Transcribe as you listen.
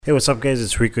Hey, what's up, guys?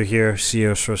 It's Rico here, CEO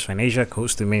of Resourcefine Asia,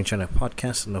 host of the Main Channel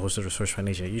podcast, and the host of the Resourcefine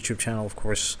Asia YouTube channel. Of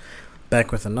course,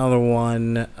 back with another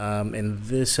one. In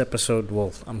this episode,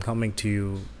 I'm coming to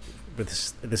you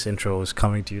with this intro is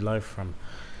coming to you live from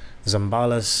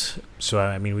Zambales.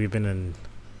 So, we've been in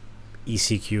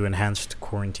ECQ, enhanced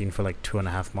quarantine, for like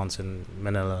 2.5 months in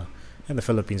Manila and the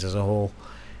Philippines as a whole.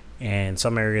 And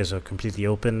some areas are completely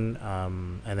open,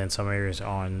 and then some areas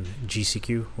are on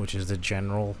GCQ, which is the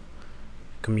general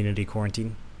community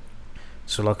quarantine.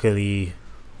 So luckily,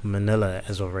 Manila,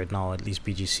 as of right now, at least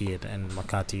BGC and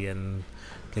Makati and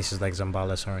places like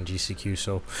Zambales are in GCQ.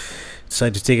 So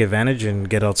decided to take advantage and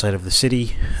get outside of the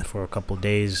city for a couple of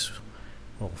days,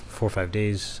 4 or 5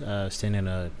 days, staying in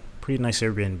a pretty nice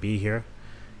Airbnb here.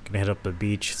 Gonna head up the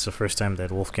beach. It's the first time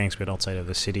that Wolfgang's been outside of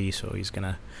the city, so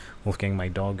Wolfgang, my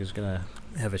dog, is gonna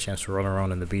have a chance to run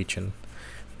around on the beach and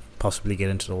possibly get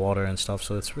into the water and stuff.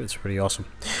 So it's pretty awesome.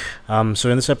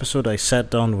 So in this episode, I sat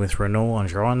down with Renaud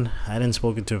Angeron. I hadn't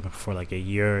spoken to him for like a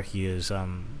year. He is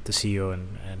the CEO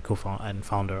and co-founder and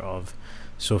founder of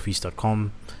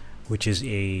Sofis.com, which is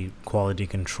a quality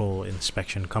control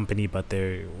inspection company, but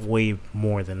they're way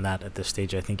more than that at this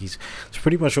stage. I think he's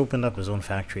pretty much opened up his own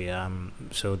factory.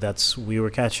 So we were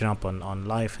catching up on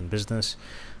life and business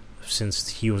since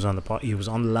he was on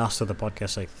the last of the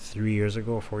podcast like 3 years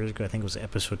ago or 4 years ago. I think it was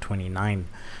episode 29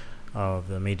 of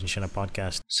the Made in China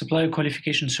podcast. Supplier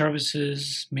qualification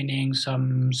services, meaning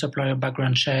some supplier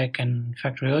background check and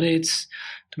factory audits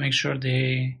to make sure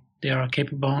they are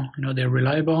capable, they're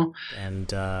reliable.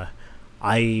 And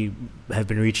I have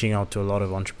been reaching out to a lot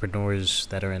of entrepreneurs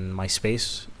that are in my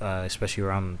space, especially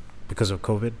around because of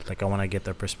COVID. Like, I want to get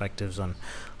their perspectives on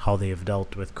how they have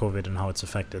dealt with COVID and how it's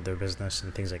affected their business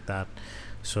and things like that.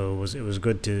 So it was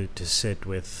good to sit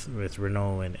with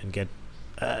Renaud and get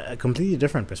a completely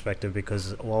different perspective,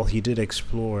 because while he did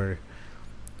explore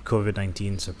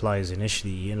COVID-19 supplies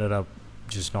initially, he ended up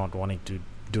just not wanting to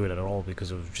do it at all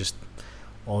because of just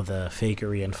all the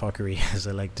fakery and fuckery, as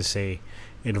I like to say,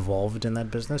 involved in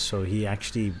that business. So he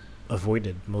actually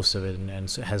avoided most of it and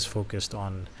has focused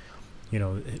on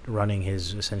running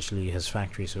his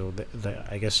factory. So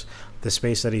I guess the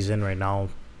space that he's in right now,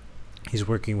 he's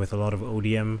working with a lot of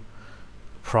ODM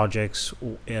projects,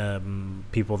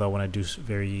 people that want to do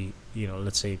very,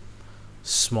 let's say,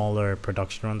 smaller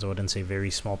production runs. I wouldn't say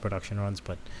very small production runs,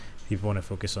 but people want to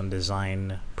focus on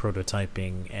design,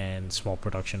 prototyping, and small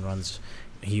production runs.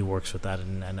 He works with that,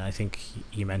 and I think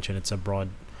he mentioned it's a broad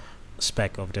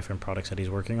spec of different products that he's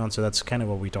working on. So that's kind of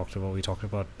what we talked about. We talked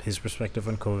about his perspective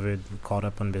on COVID, caught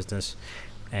up on business,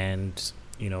 and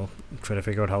try to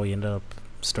figure out how he ended up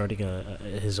starting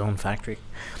his own factory.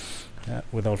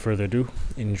 Without further ado,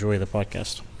 enjoy the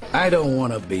podcast. I don't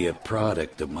want to be a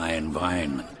product of my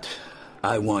environment.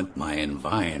 I want my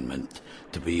environment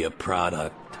to be a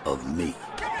product of me.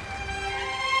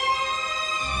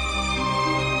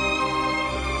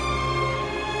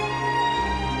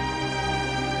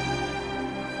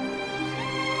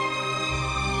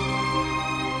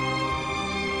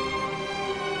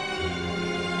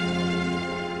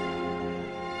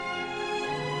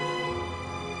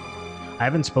 I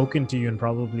haven't spoken to you in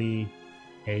probably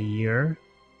a year,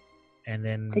 and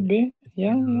then Could be,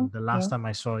 yeah. The last time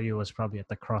I saw you was probably at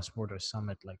the Cross Border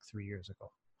Summit like 3 years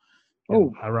ago.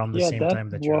 Around the same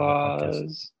time that you were on the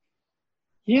podcast.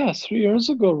 Yeah, 3 years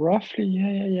ago, roughly.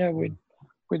 Yeah.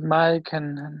 With Mike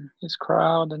and his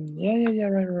crowd, and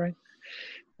right.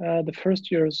 The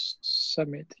first year's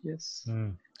summit, yes.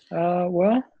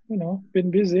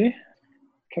 Been busy,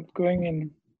 kept going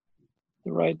in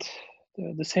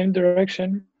the same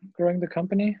direction, growing the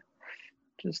company,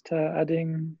 just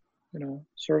adding,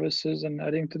 services and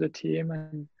adding to the team,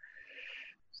 and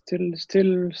still in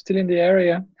the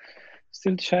area,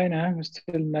 still China. We're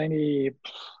still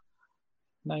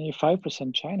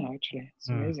 95% China, actually. It's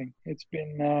amazing. It's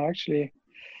been actually,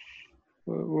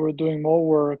 we're doing more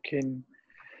work in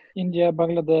India,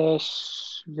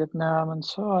 Bangladesh, Vietnam, and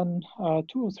so on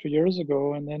 2 or 3 years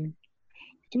ago, and then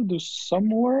still do some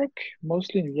work,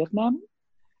 mostly in Vietnam,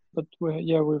 but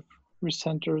we've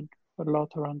recentered a lot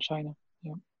around China.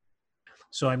 Yeah.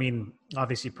 So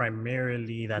obviously,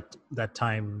 primarily that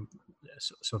time,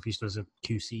 Sofis was a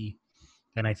QC,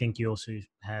 and I think you also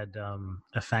had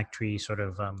a factory sort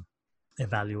of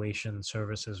evaluation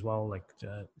service as well, like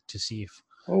to see if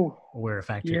where a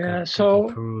factory could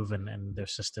improve and their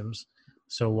systems.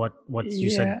 So what you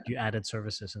said you added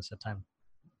services since that time.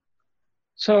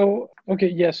 So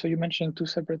so you mentioned two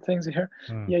separate things here.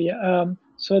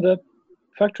 So the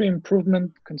factory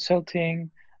improvement consulting,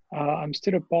 I'm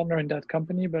still a partner in that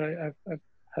company, but I've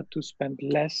had to spend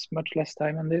much less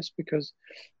time on this because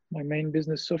my main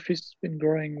business, Sophie's, has been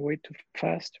growing way too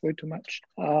fast, way too much.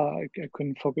 I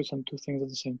couldn't focus on two things at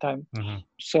the same time.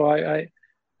 So I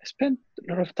spent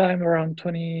a lot of time around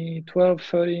 2012,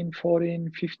 13,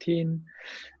 14, 15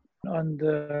 on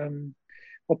the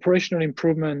operational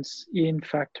improvements in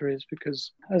factories,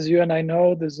 because as you and I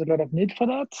know, there's a lot of need for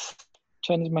that.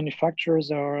 Chinese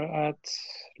manufacturers are at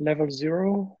level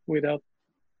 0 without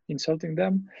insulting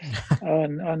them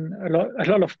on a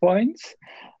lot of points.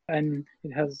 And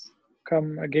it has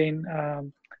come again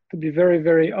to be very,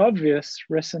 very obvious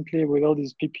recently with all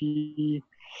these PPE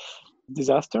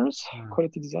disasters,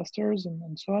 quality disasters,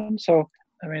 and so on. So,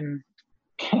 I mean,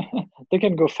 they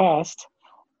can go fast.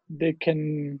 They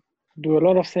can do a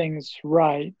lot of things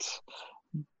right,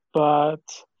 but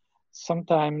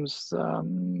sometimes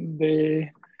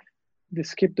they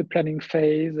skip the planning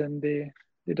phase, and they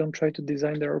don't try to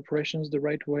design their operations the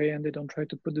right way, and they don't try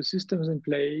to put the systems in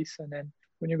place. And then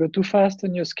when you go too fast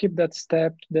and you skip that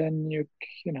step, then you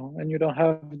know, and you don't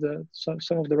have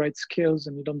some of the right skills,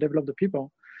 and you don't develop the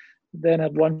people, then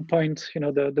at one point, you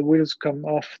know, the wheels come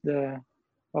off the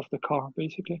car,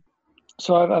 basically.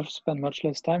 So I've spent much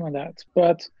less time on that.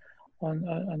 But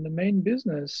on the main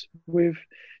business, we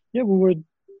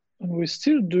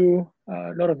still do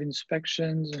a lot of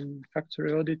inspections and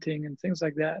factory auditing and things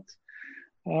like that.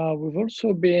 We've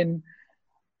also been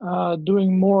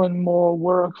doing more and more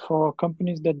work for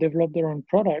companies that develop their own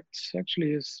products.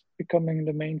 Actually, is becoming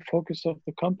the main focus of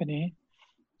the company.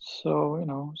 So, you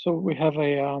know, so we have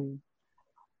a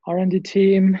R&D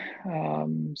team,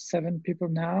 7 people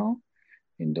now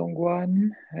in Dongguan,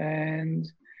 and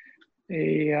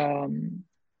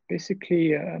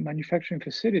basically a manufacturing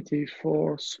facility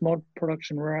for small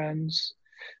production runs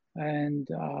and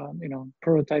you know,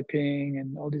 prototyping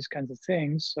and all these kinds of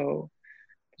things. So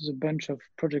there's a bunch of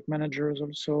project managers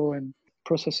also, and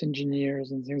process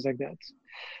engineers and things like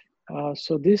that.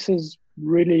 So this has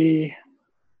really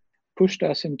pushed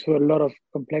us into a lot of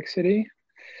complexity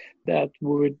that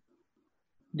we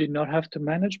did not have to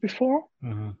manage before.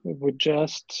 We would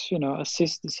just, you know,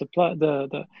 assist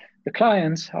the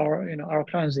clients, our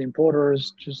clients, the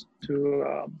importers, just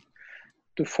to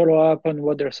follow up on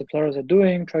what their suppliers are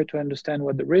doing, try to understand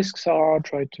what the risks are,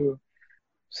 try to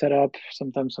set up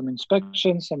sometimes some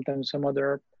inspections, sometimes some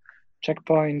other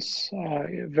checkpoints,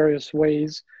 various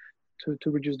ways to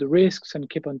reduce the risks and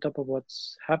keep on top of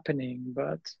what's happening.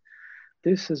 But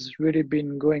this has really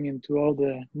been going into all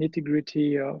the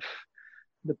nitty-gritty of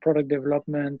the product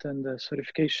development and the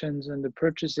certifications and the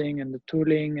purchasing and the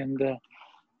tooling and the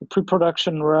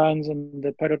pre-production runs and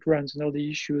the pilot runs and all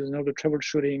the issues and all the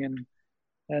troubleshooting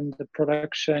and the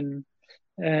production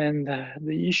and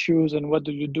the issues and what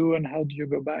do you do and how do you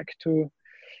go back to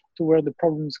where the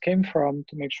problems came from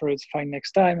to make sure it's fine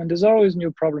next time. And there's always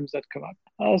new problems that come up.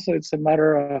 Also, it's a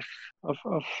matter of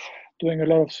doing a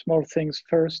lot of small things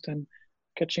first and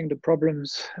catching the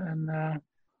problems and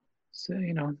so,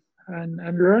 you know,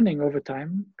 and learning over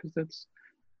time, because that's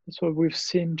what we've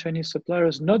seen Chinese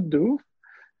suppliers not do,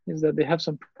 is that they have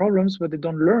some problems but they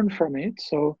don't learn from it.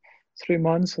 So 3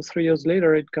 months or 3 years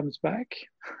later it comes back.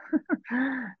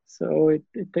 So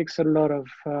it takes a lot of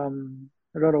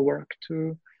work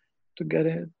to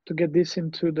get this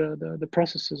into the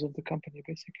processes of the company,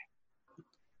 basically.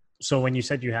 So when you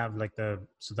said you have like the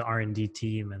R&D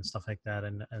team and stuff like that,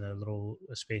 and a little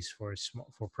space for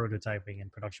prototyping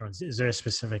and production runs, is there a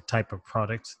specific type of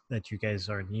product that you guys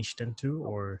are niched into,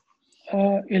 or?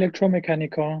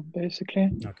 Electromechanical,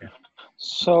 basically. Okay.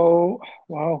 So,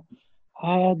 wow.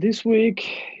 This week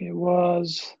it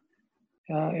was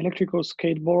electrical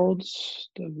skateboards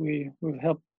that we've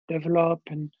helped develop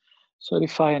and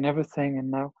certify and everything,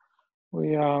 and now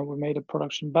we made a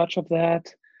production batch of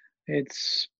that.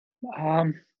 It's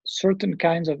certain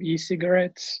kinds of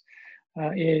e-cigarettes.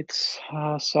 It's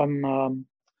some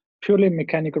purely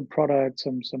mechanical products,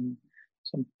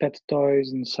 some pet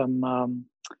toys, and some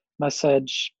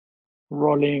massage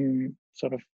rolling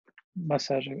sort of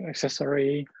massage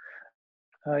accessory.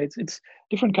 It's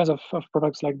different kinds of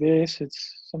products like this.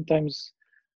 It's sometimes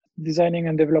designing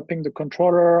and developing the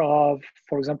controller of,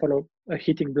 for example, a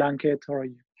heating blanket or a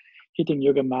heating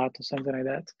yoga mat or something like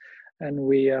that. And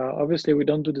we obviously we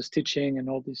don't do the stitching and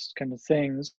all these kind of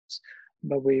things,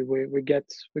 but we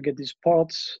get these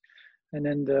parts, and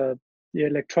then the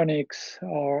electronics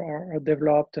are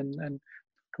developed, and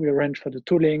we arrange for the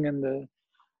tooling and the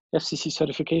FCC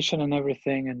certification and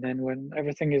everything. And then when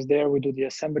everything is there, we do the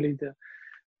assembly, the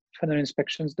final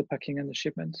inspections, the packing, and the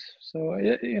shipments. So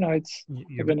you know, it's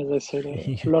again, as I said,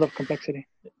 a lot of complexity.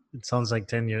 It sounds like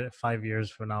 5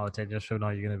 years from now, 10 years from now,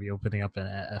 you're going to be opening up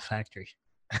a factory.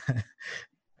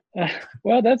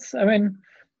 Well, that's, I mean,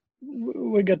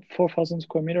 we got 4,000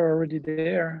 square meter already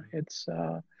there. It's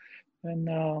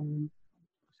and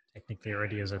Technically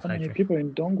already as a how many factory. people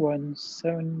in Dongguan?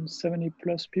 70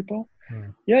 plus people.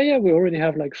 Hmm. Yeah, we already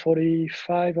have like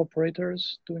 45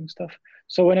 operators doing stuff.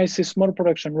 So when I say small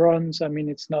production runs, I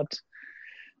mean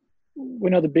we're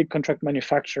not a big contract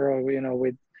manufacturer,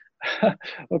 with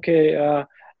okay,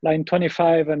 line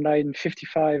 25 and line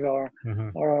 55 are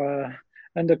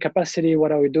under capacity.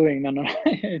 What are we doing? No,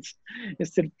 it's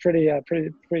still pretty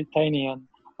tiny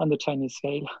on the Chinese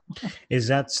scale. Is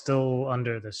that still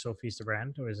under the Sofist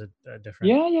brand, or is it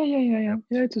different? Yeah. Yep.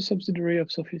 Yeah, it's a subsidiary of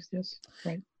Sofist. Yes,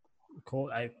 right.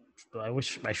 Cool. I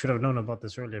wish I should have known about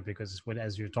this earlier, because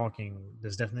as you're talking,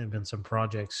 there's definitely been some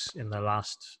projects in the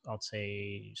last, I'd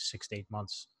say, 6 to 8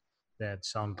 months that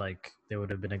sound like they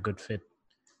would have been a good fit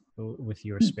with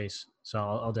your space. So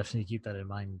I'll definitely keep that in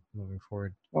mind moving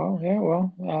forward. Well,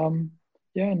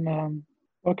 yeah, and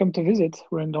welcome to visit.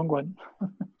 We're in Dongguan.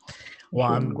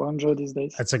 Well, in Guangzhou these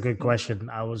days. That's a good question.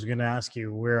 I was gonna ask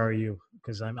you, where are you?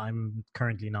 Because I'm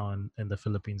currently now in the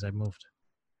Philippines. I moved.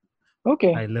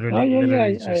 Okay. I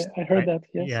literally just I heard that.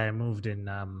 Yes. Yeah, I moved in.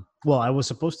 Well, I was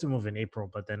supposed to move in April,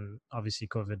 but then obviously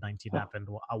COVID-19 happened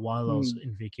while I was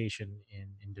in vacation in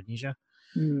Indonesia.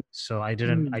 So I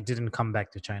didn't come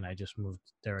back to China. I just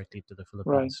moved directly to the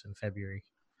Philippines in February.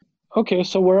 Okay,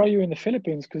 so where are you in the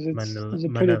Philippines? Because it's a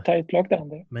pretty tight lockdown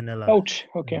there. Manila. Ouch.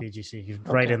 Okay. BGC,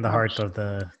 right in the heart of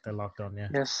the lockdown. Yeah.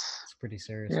 Yes. It's pretty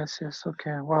serious. Yes.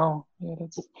 Okay. Wow. Yeah,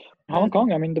 that's Hong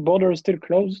Kong. I mean, the border is still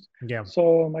closed. Yeah.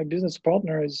 So my business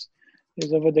partner is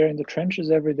over there in the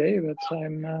trenches every day, but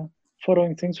I'm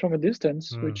following things from a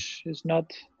distance, which is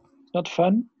not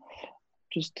fun.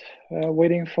 Just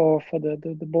waiting for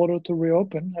the border to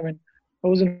reopen. I mean, I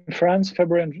was in France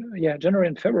January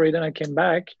and February. Then I came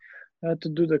back to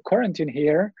do the quarantine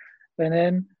here, and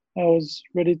then I was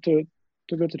ready to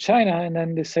go to China, and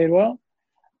then they said, well,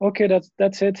 okay,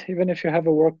 that's it. Even if you have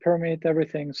a work permit,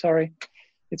 everything, sorry,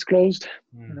 it's closed.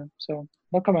 So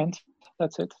no comment.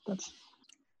 That's it.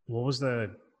 What was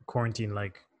the quarantine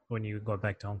like when you got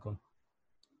back to Hong Kong?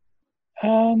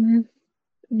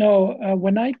 No,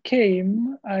 when I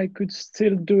came, I could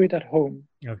still do it at home.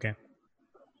 Okay.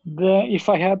 If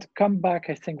I had come back,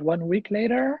 I think 1 week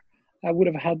later, I would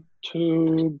have had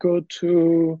to go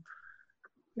to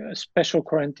a special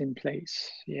quarantine place.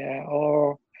 Yeah,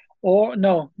 or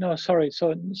no, sorry.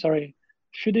 A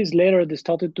few days later, they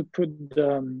started to put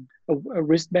a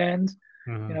wristband,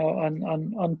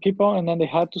 on people, and then they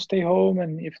had to stay home.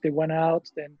 And if they went out,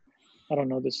 then I don't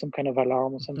know, there's some kind of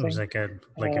alarm or something. It was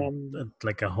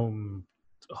like a home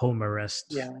arrest.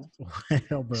 Yeah.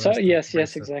 Home So arrest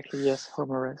yes, exactly. Yes,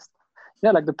 home arrest.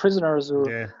 Yeah, like the prisoners who.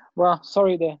 Yeah. Well,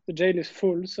 sorry, the jail is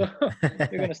full, so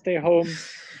you're gonna stay home,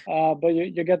 but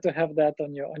you get to have that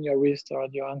on your wrist or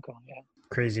on your ankle. Yeah.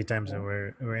 Crazy times that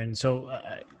we're in. So,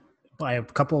 a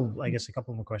couple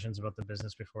more questions about the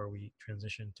business before we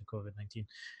transition to COVID-19.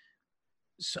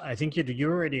 So, I think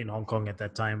you're already in Hong Kong at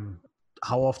that time.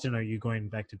 How often are you going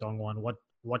back to Dongguan?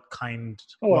 What kind?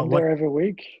 Oh, I'm there every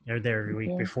week. You're there every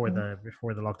week before the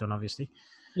lockdown, obviously.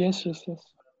 Yes.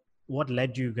 What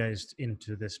led you guys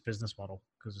into this business model?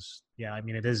 Because I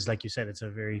mean, it is, like you said, it's a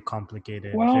very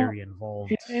complicated, very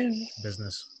involved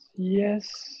business. Yes.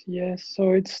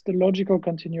 So it's the logical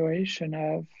continuation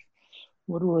of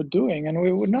what we were doing, and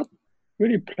we were not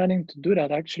really planning to do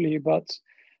that actually. But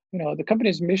the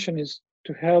company's mission is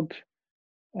to help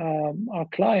our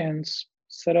clients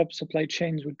set up supply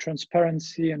chains with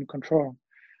transparency and control,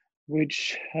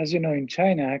 which, as you know, in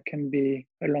China can be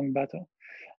a long battle.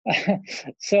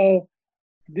 So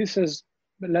this has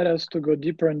led us to go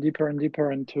deeper and deeper and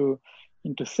deeper into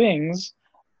things.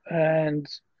 And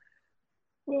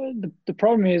the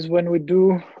problem is when we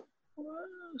do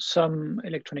some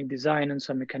electronic design and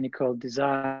some mechanical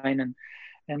design,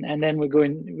 and then we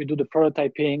do the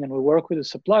prototyping, and we work with a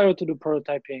supplier to do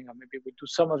prototyping, or maybe we do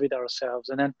some of it ourselves.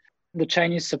 And then the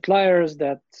Chinese suppliers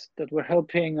that we're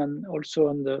helping and also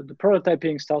on the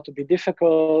prototyping start to be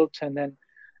difficult, and then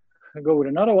go with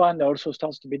another one that also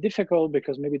starts to be difficult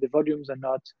because maybe the volumes are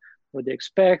not what they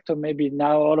expect, or maybe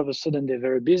now all of a sudden they're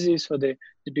very busy, so they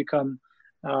become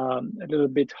a little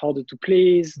bit harder to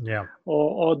please. Yeah.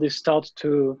 Or they start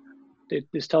to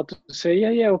say,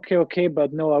 yeah, okay,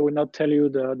 but no, I will not tell you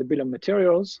the bill of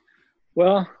materials.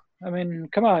 Well, I mean,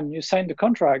 come on, you signed the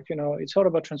contract, it's all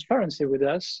about transparency with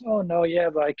us. Oh no, yeah,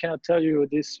 but I cannot tell you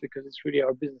this because it's really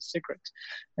our business secret,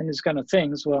 and these kind of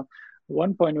things. Well, at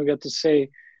one point we got to say,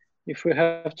 if we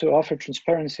have to offer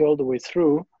transparency all the way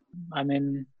through, I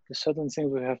mean, there's certain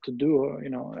things we have to do,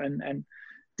 and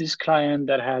this client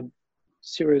that had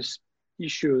serious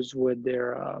issues with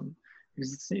their,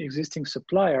 existing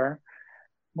supplier,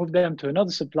 moved them to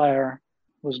another supplier,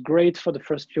 was great for the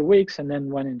first few weeks, and then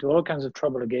went into all kinds of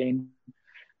trouble again.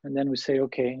 And then we say,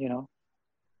 okay,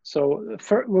 so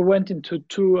we went into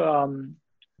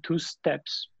two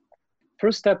steps.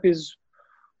 First step is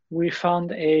we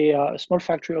found a small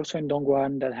factory also in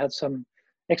Dongguan that had some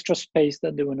extra space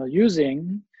that they were not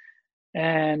using.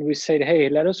 And we said, hey,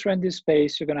 let us rent this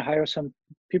space. You're going to hire some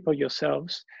people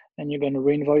yourselves, and you're going to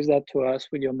reinvoice that to us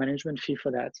with your management fee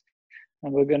for that.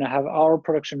 And we're going to have our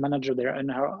production manager there and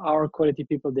our quality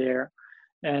people there,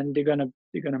 and they're going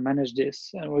to manage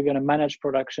this, and we're going to manage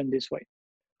production this way.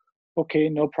 Okay,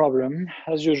 no problem.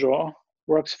 As usual,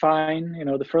 works fine,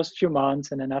 the first few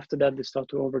months, and then after that they start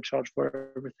to overcharge for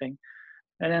everything.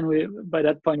 And then by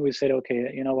that point we said,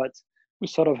 okay, you know what? We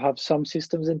sort of have some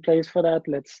systems in place for that.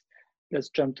 Let's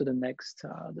jump to the next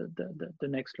the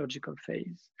next logical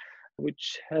phase,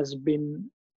 which has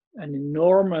been an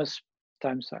enormous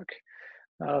time suck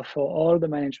for all the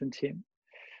management team.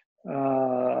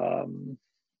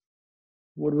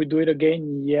 Would we do it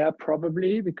again? Yeah,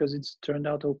 probably, because it's turned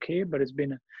out okay, but it's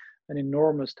been an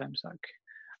enormous time suck.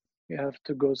 You have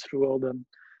to go through all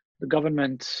the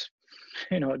government,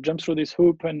 jump through this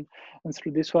hoop and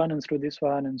through this one and through this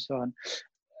one and so on.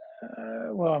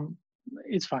 Well,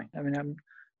 it's fine. I mean, I'm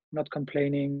not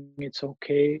complaining. It's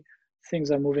okay.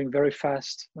 Things are moving very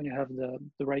fast when you have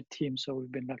the right team. So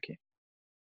we've been lucky.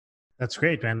 That's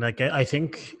great, man. Like, I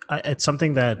think it's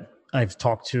something that I've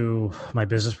talked to my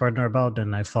business partner about,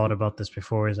 and I've thought about this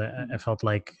before, is I felt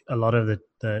like a lot of the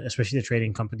especially the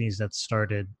trading companies that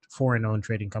started, foreign-owned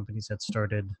trading companies that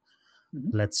started,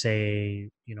 let's say,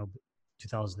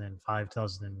 2005,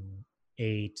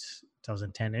 2008,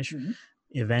 2010-ish,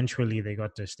 eventually they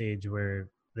got to a stage where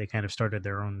they kind of started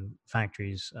their own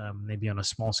factories, maybe on a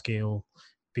small scale,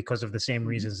 because of the same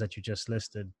reasons that you just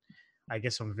listed. I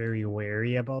guess I'm very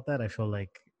wary about that. I feel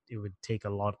like it would take a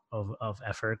lot of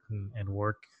effort and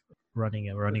work running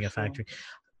a factory.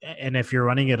 And if you're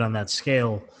running it on that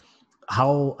scale,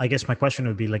 I guess my question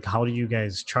would be like, how do you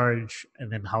guys charge?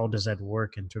 And then how does that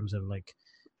work in terms of like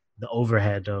the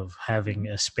overhead of having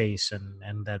a space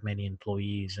and that many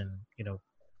employees and,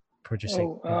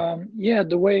 purchasing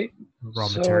the way raw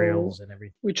materials and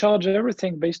everything? We charge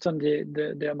everything based on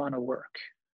the amount of work.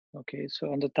 Okay,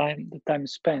 so on the time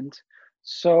spent.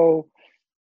 So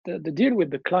the deal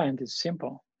with the client is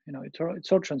simple.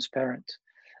 It's all transparent.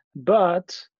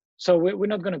 But so we're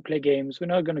not going to play games. We're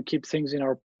not going to keep things in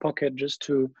our pocket just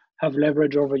to have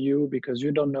leverage over you, because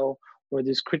you don't know where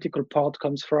this critical part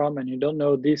comes from, and you don't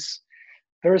know this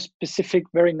very specific,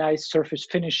 very nice surface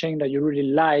finishing that you really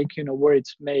like, where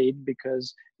it's made,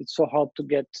 because it's so hard to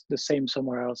get the same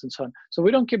somewhere else and so on. So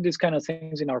we don't keep these kind of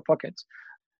things in our pockets.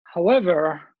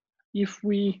 However, if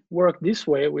we work this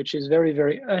way, which is very,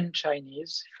 very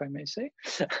un-Chinese, if I may say,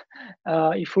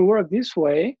 if we work this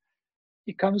way,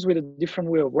 it comes with a different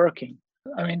way of working.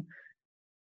 I mean,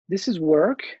 this is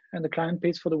work, and the client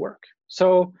pays for the work.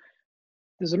 So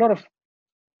there's a lot of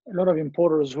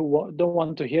importers who don't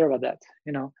want to hear about that.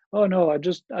 Oh no, I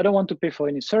don't want to pay for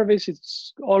any service.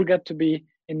 It's all got to be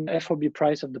in FOB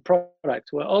price of the product.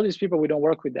 Well, all these people, we don't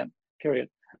work with them, period.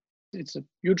 It's a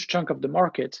huge chunk of the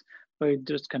market, but it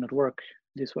just cannot work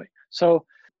this way. So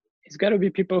it's got to be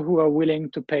people who are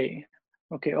willing to pay.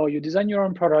 Okay, you design your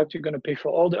own product, you're going to pay for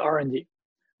all the R&D,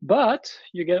 but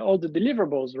you get all the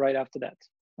deliverables right after that,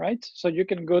 right? So you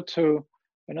can go to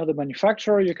another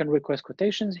manufacturer, you can request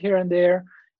quotations here and there.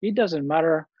 It doesn't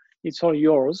matter, it's all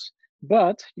yours,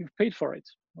 but you've paid for it,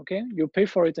 okay? You pay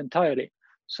for it entirely.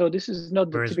 So this is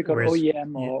not the typical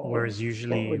OEM or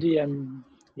usually ODM.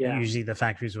 Yeah. Usually the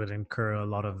factories would incur a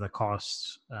lot of the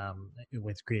costs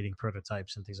with creating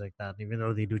prototypes and things like that. Even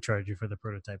though they do charge you for the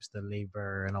prototypes, the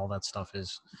labor and all that stuff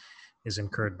is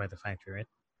incurred by the factory, right?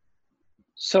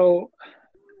 So,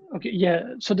 okay, yeah.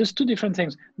 So there's two different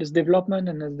things. There's development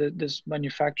and there's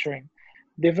manufacturing.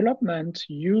 Development,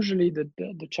 usually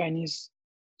the Chinese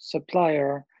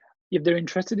supplier, if they're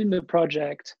interested in the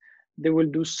project, they will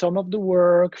do some of the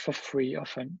work for free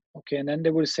often, okay? And then they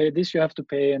will say, this you have to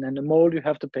pay, and then the mold you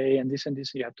have to pay, and this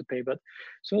you have to pay. But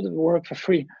so they work for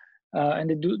free, and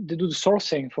they do the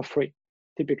sourcing for free,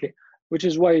 typically, which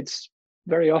is why it's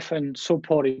very often so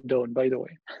poorly done, by the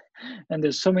way. And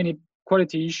there's so many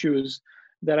quality issues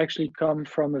that actually come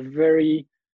from a very,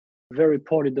 very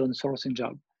poorly done sourcing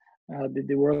job.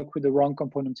 They work with the wrong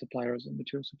component suppliers and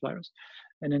material suppliers,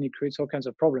 and then it creates all kinds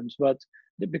of problems. But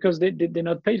because they're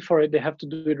not paid for it, they have to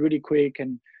do it really quick,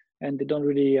 and they don't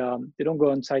really they don't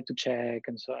go on site to check,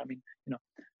 and so I mean,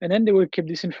 and then they will keep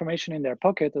this information in their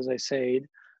pocket, as I said,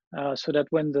 so that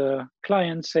when the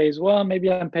client says, well,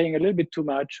 maybe I'm paying a little bit too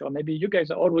much, or maybe you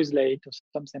guys are always late, or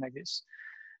something like this,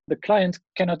 the client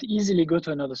cannot easily go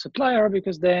to another supplier,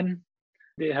 because then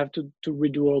they have to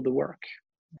redo all the work.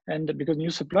 And because new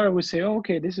supplier will say, oh,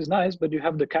 okay, this is nice, but you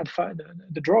have the CAD file,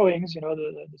 the drawings,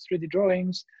 the 3D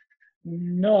drawings.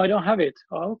 No, I don't have it.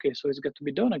 Oh, okay, so it's got to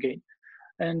be done again.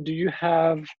 And do you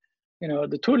have,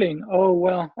 the tooling? Oh,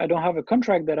 well, I don't have a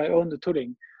contract that I own the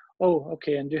tooling. Oh,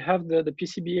 okay, and do you have the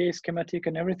PCBA schematic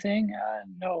and everything?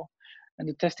 No. And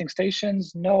the testing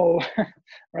stations? No,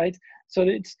 right? So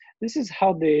this is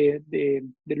how they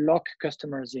lock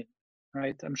customers in,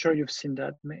 right? I'm sure you've seen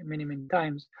that many, many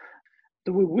times.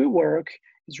 The way we work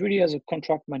is really as a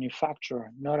contract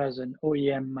manufacturer, not as an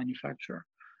OEM manufacturer.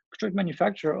 Contract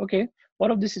manufacturer, okay,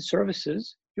 what of this is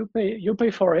services? You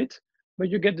pay for it, but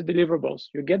you get the deliverables.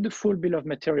 You get the full bill of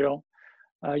material.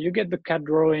 You get the CAD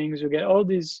drawings. You get all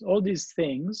these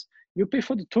things. You pay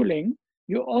for the tooling.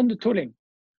 You own the tooling.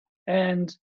 And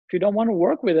if you don't want to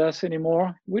work with us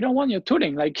anymore, we don't want your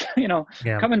tooling.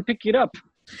 Come and pick it up.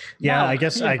 Yeah, Now, I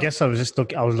guess I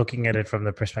was looking at it from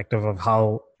the perspective of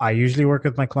how I usually work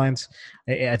with my clients.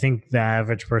 I think the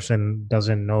average person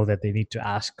doesn't know that they need to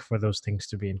ask for those things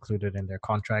to be included in their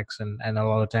contracts, and a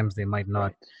lot of times they might not.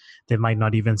 Right. They might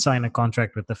not even sign a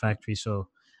contract with the factory, so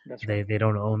That's they right. they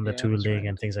don't own the Yeah, that's tooling right.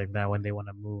 and things like that when they want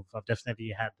to move. I've definitely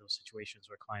had those situations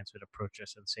where clients would approach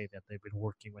us and say that they've been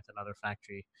working with another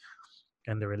factory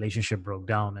and the relationship broke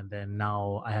down, and then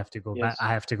now I have to go back. Yes. I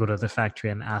have to go to the factory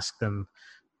and ask them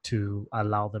to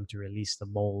allow them to release the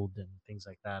mold and things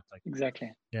like that. Like,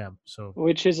 Exactly. yeah. So,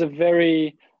 Which is a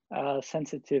very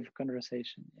sensitive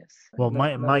conversation. Yes. well, Not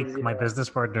my not my easy at my all. business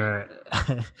partner,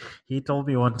 he told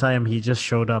me one time he just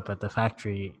showed up at the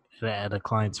factory at a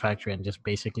client's factory and just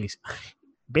basically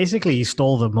he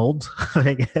stole the mold.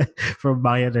 Like, from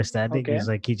my understanding, Okay. he's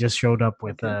like he just showed up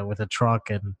Okay. with a truck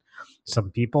and some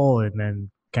people, and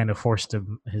then kind of forced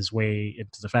his way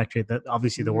into the factory. That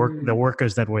obviously the Mm,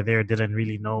 workers that were there didn't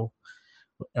really know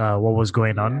what was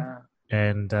going on, yeah.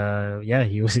 and yeah,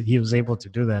 he was able to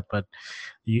do that. But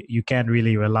you can't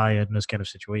really rely on those kind of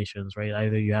situations, right?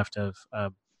 Either you have to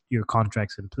have your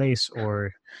contracts in place,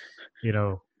 or you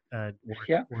know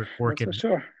Yeah. That's for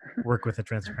sure. work with a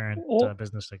transparent Or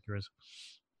business like yours.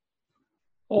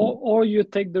 or you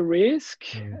take the risk,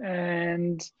 Mm.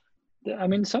 and I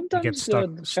mean, You get sometimes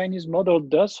stuck. the Chinese model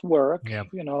does work. Yeah,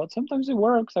 Sometimes it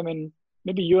works. I mean,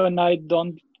 maybe you and I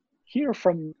don't hear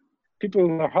from people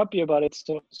who are happy about it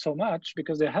so much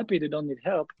because they're happy they don't need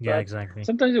help. yeah, But exactly.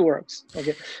 sometimes it works.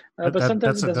 Okay, but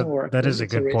sometimes it doesn't work. That is a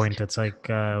It's a good risk. point. It's like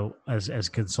as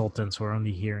consultants, we're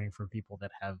only hearing from people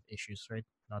that have issues, right?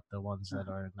 Not the ones that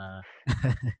Uh-huh. are not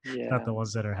Yeah. the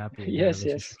ones that are happy in their Yes. Yes.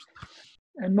 relationships.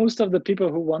 And most of the people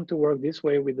who want to work this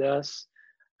way with us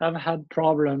have had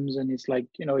problems, and it's like,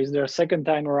 is there a second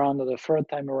time around or the third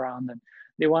time around, and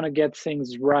they want to get things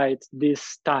right this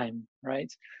time,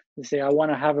 right? They say, I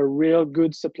want to have a real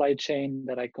good supply chain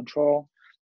that I control,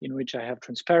 in which I have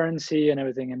transparency and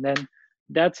everything. And then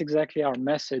that's exactly our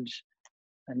message,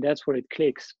 and that's where it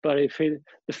clicks. But if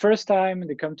the first time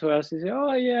they come to us, they say,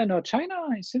 oh yeah, no, China,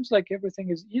 it seems like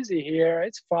everything is easy here,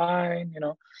 it's fine.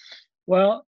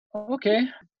 Well, okay,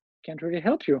 can't really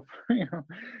help you.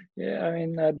 Yeah, I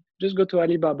mean, just go to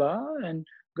Alibaba and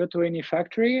go to any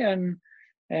factory, and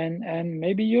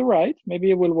maybe you're right.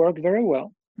 Maybe it will work very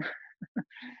well.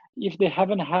 If they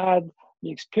haven't had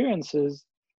the experiences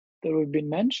that we've been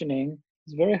mentioning,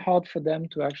 it's very hard for them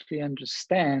to actually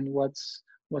understand what's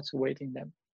awaiting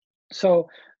them. So,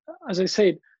 as I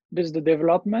said, there's the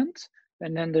development,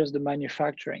 and then there's the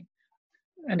manufacturing.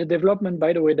 And the development,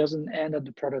 by the way, doesn't end at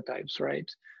the prototypes, right?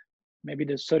 Maybe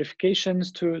the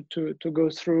certifications to go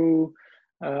through,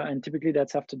 and typically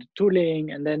that's after the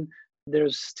tooling, and then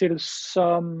there's still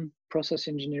some process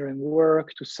engineering work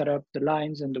to set up the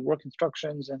lines and the work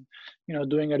instructions, and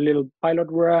doing a little pilot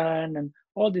run and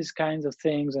all these kinds of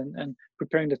things, and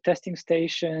preparing the testing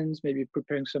stations, maybe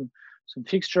preparing some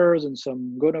fixtures and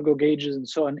some go-no-go gauges and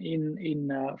so on in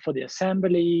for the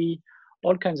assembly,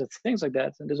 all kinds of things like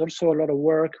that. And there's also a lot of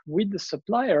work with the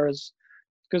suppliers,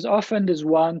 because often there's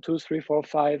 1, 2, 3, 4,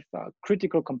 5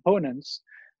 critical components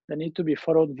that need to be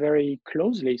followed very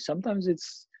closely. Sometimes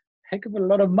it's a heck of a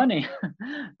lot of money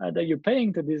that you're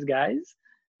paying to these guys,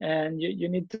 and you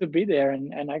need to be there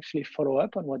and actually follow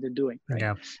up on what they're doing, right?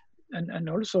 Yeah, And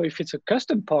also, if it's a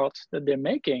custom part that they're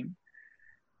making,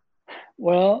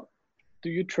 well, do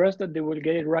you trust that they will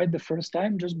get it right the first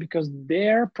time just because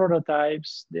their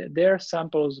prototypes, their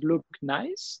samples look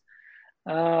nice?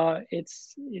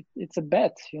 It's a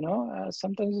bet.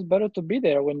 Sometimes it's better to be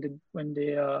there when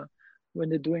the when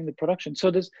they're doing the production.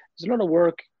 So there's a lot of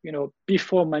work,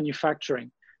 before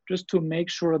manufacturing, just to make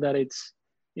sure that it's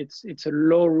a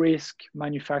low risk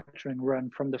manufacturing run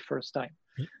from the first time.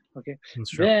 Okay.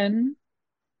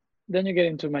 Then you get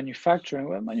into manufacturing.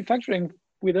 Well, manufacturing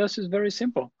with us is very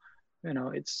simple.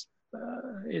 It's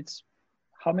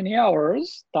how many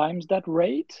hours times that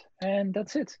rate, and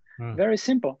that's it. Very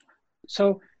simple.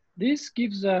 So this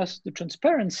gives us the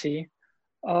transparency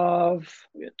to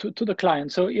the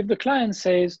client. So if the client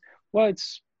says, well,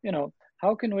 it's,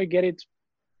 how can we get it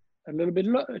a little bit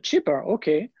cheaper?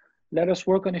 Okay, let us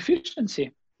work on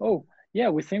efficiency. Oh, yeah,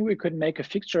 we think we could make a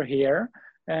fixture here,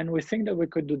 and we think that we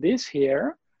could do this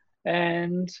here,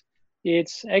 and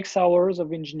it's X hours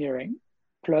of engineering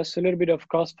plus a little bit of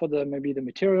cost for maybe the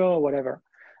material or whatever.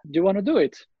 Do you want to do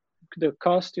it? The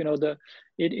cost,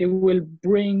 it will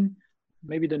bring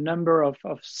maybe the number of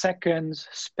seconds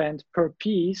spent per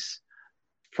piece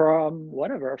from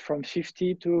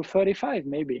 50 to 35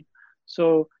 maybe.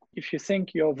 So if you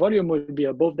think your volume will be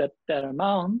above that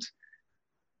amount,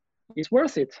 it's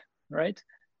worth it, right?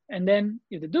 And then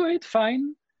if they do it,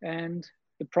 fine, and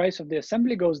the price of the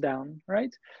assembly goes down,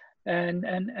 right? And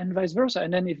vice versa.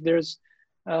 And then if there's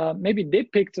maybe they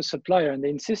picked a supplier and they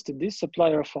insisted this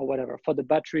supplier for the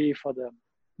battery, for the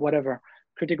whatever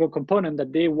critical component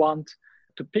that they want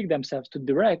to pick themselves to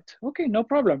direct, okay, no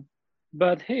problem.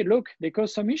 But hey, look, they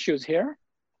caused some issues here,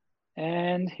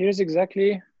 and here's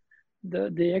exactly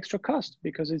the extra cost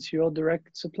because it's your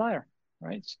direct supplier,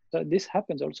 right? So this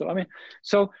happens also. I mean,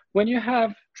 so when you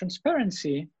have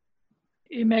transparency,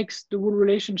 it makes the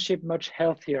relationship much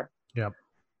healthier. Yeah.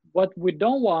 What we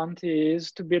don't want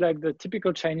is to be like the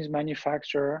typical Chinese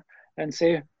manufacturer and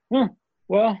say,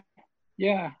 well,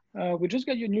 yeah, we just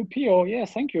got your new PO. Yeah,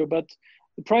 thank you. But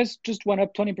the price just went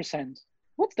up 20%.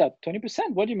 What's that,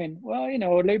 20%? What do you mean? Well,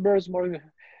 labor is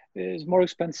more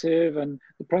expensive, and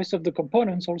the price of the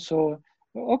components also.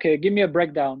 Okay, give me a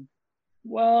breakdown.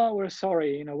 Well, we're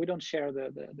sorry, we don't share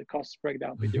the cost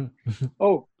breakdown with you.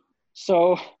 Oh,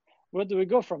 so where do we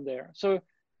go from there? So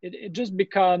it just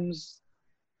becomes,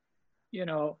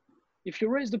 if you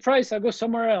raise the price, I'll go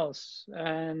somewhere else.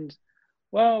 And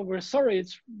well, we're sorry,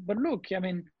 but look, I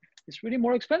mean, it's really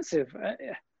more expensive.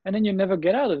 And then you never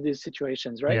get out of these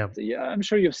situations, right? Yeah, I'm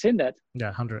sure you've seen that.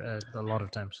 Yeah, a lot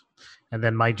of times. And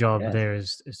then my job there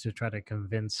is to try to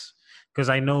convince, because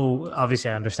I know, obviously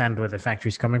I understand where the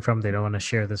factory's coming from. They don't want to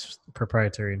share this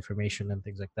proprietary information and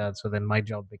things like that. So then my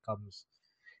job becomes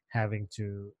having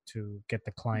to get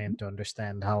the client to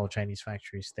understand how Chinese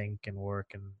factories think and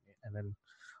work, and then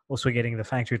also getting the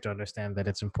factory to understand that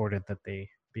it's important that they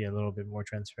be a little bit more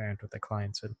transparent with the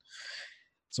clients. And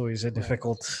it's always a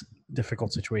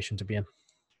difficult situation to be in.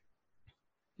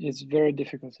 It's a very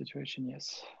difficult situation,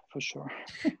 yes, for sure.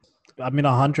 I mean,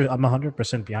 I'm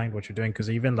 100% behind what you're doing, because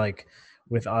even like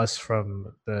with us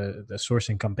from the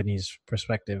sourcing company's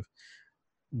perspective,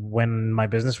 when my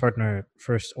business partner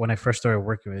when I first started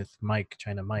working with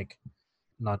China Mike,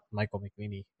 not Michael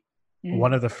McWeeny,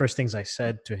 one of the first things I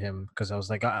said to him, because I was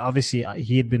like, obviously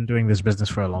he had been doing this business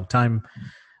for a long time.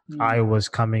 I was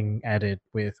coming at it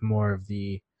with more of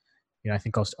the, I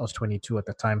think I was 22 at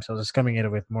the time. So I was just coming at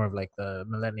it with more of like the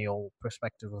millennial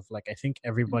perspective of like, I think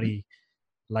everybody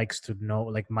likes to know,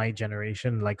 like my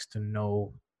generation likes to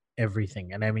know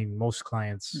everything. And I mean, most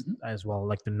clients as well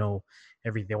like to know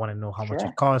everything. They want to know how much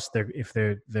it costs. If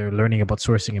they're learning about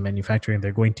sourcing and manufacturing,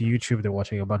 they're going to YouTube, they're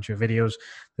watching a bunch of videos,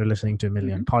 they're listening to a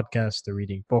million podcasts, they're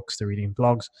reading books, they're reading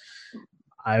blogs.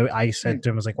 I said to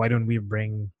him, I was like, why don't we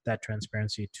bring that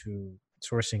transparency to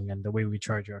sourcing and the way we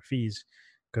charge our fees?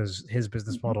 Because his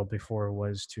business model before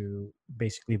was to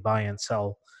basically buy and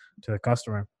sell to the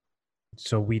customer.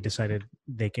 So we decided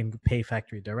they can pay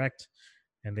factory direct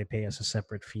and they pay us a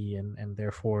separate fee. And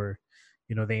therefore,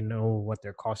 they know what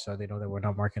their costs are. They know that we're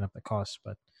not marking up the costs,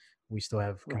 but we still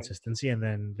have consistency. And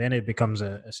then it becomes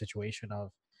a situation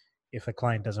of, if a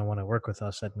client doesn't want to work with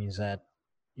us, that means that,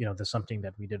 there's something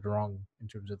that we did wrong in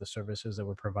terms of the services that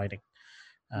we're providing.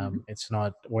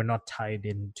 We're not tied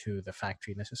into the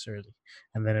factory necessarily.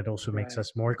 And then it also makes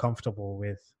us more comfortable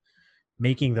with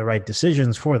making the right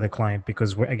decisions for the client,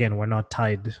 because we're not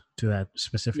tied to that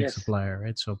specific supplier,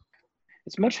 right? So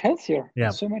it's much healthier.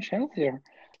 It's so much healthier.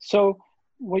 So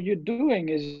what you're doing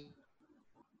is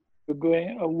you're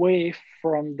going away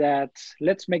from that,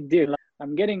 let's make deal.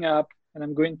 I'm getting up and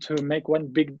I'm going to make one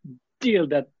big deal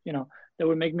that, that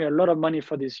will make me a lot of money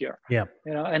for this year. Yeah.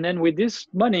 And then with this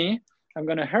money, I'm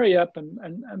going to hurry up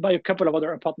and buy a couple of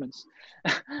other apartments,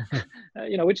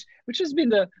 which has been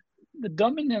the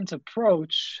dominant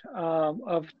approach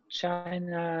of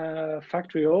China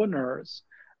factory owners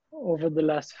over the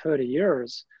last 30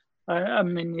 years. I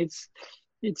mean,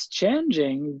 it's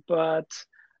changing, but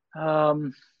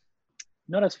um,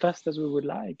 not as fast as we would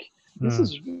like. This Mm.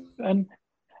 is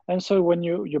and so when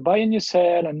you buy and you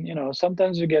sell, and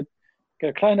sometimes you get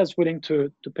a client that's willing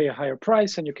to pay a higher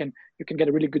price, and you can get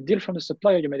a really good deal from the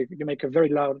supplier. You make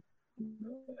a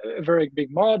a very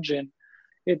big margin.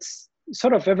 It's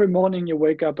sort of every morning you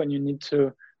wake up and you need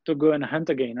to go and hunt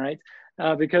again, right?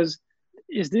 Because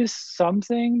is this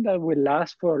something that will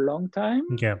last for a long time?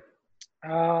 Yeah.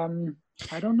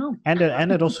 I don't know.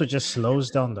 And it also just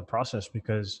slows down the process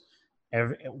because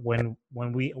when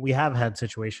we have had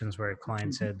situations where a client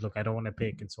Mhm. said, look, I don't want to pay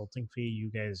a consulting fee, you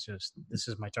guys just, this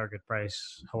is my target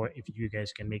price, how, if you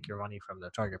guys can make your money from the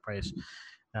target price,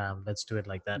 let's do it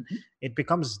like that. Mhm. It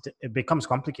becomes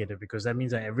complicated because that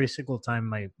means that every single time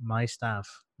my staff,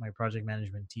 my project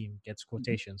management team gets Mhm.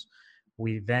 quotations,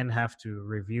 we then have to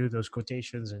review those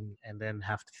quotations and then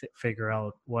have to figure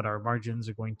out what our margins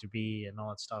are going to be and all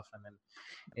that stuff. And then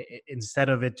instead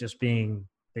of it just being,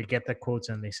 they get the quotes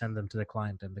and they send them to the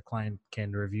client, and the client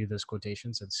can review those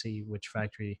quotations and see which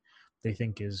factory they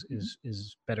think is Mhm. is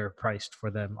is better priced for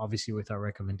them, obviously with our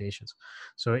recommendations.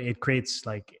 So it creates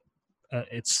like, it's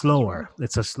That's right. slower,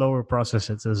 it's a slower process,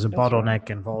 there's a That's right. bottleneck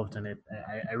involved in it.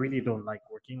 I really don't like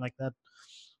working like that.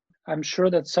 I'm sure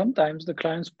that sometimes the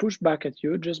clients push back at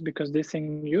you just because they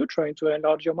think you're trying to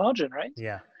enlarge your margin, right?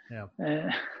 Yeah, yeah,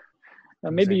 Uh,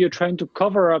 and maybe you're exactly. trying to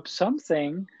cover up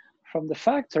something from the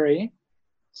factory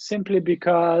simply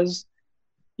because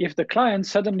if the client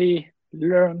suddenly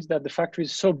learns that the factory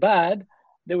is so bad,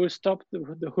 they will stop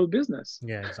the whole business,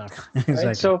 Yeah, exactly. right?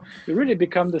 Exactly. So you really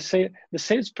become the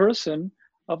salesperson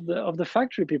of the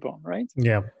factory people, right?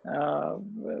 Yeah.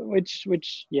 Which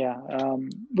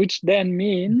then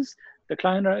means the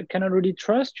client cannot really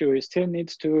trust you. He still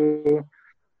needs to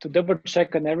double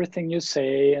check on everything you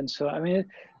say, and so I mean,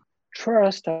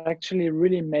 trust actually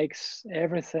really makes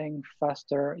everything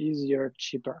faster, easier,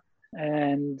 cheaper.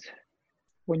 And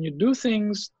when you do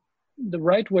things the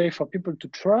right way for people to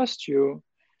trust you,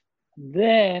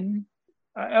 then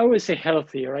I always say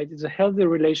healthy, right? It's a healthy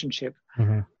relationship.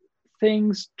 Hmm.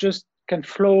 Things just can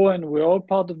flow, and we're all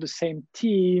part of the same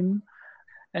team.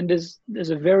 And there's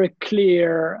a very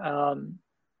clear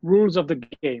rules of the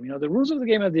game. The rules of the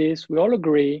game are this: we all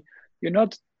agree. You're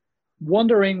not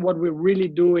wondering what we're really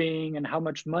doing and how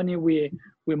much money we're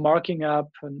marking up,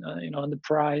 and on the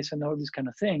price and all these kind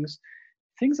of things.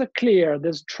 Things are clear.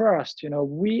 There's trust.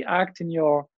 We act in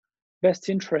your best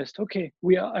interest. Okay,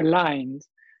 we are aligned.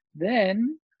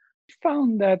 Then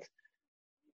found that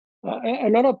a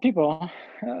lot of people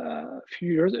a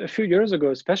few years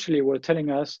ago especially were telling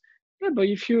us, yeah, but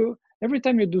if you every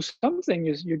time you do something,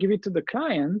 you give it to the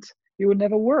client, it will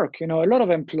never work. A lot of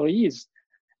employees,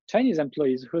 Chinese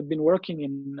employees who had been working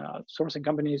in sourcing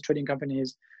companies, trading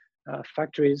companies,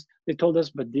 factories, they told us,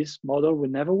 but this model will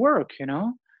never work.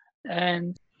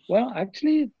 And well,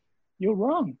 actually, you're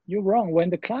wrong. You're wrong.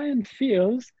 When the client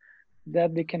feels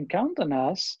that they can count on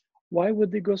us, why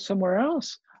would they go somewhere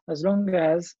else? As long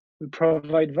as we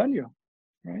provide value,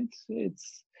 right?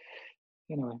 It's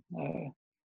you know,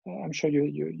 I'm sure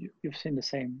you've seen the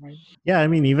same, right? Yeah, I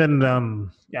mean, even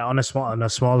yeah, on a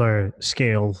smaller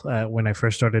scale, when I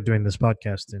first started doing this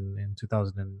podcast in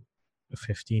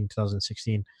 2015,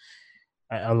 2016,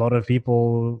 a lot of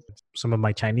people, some of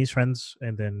my Chinese friends,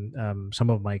 and then some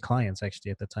of my clients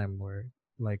actually at the time were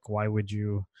like, "Why would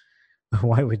you,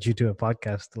 why would you do a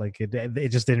podcast?" Like it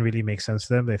just didn't really make sense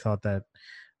to them. They thought that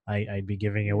I'd be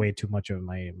giving away too much of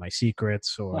my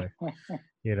secrets, or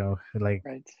like,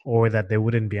 Right. or that there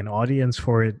wouldn't be an audience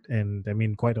for it. And I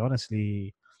mean, quite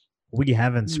honestly, we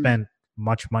haven't Mm. spent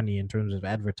much money in terms of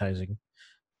advertising.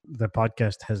 The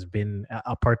podcast has been,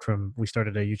 apart from, we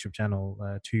started a YouTube channel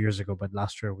 2 years ago, but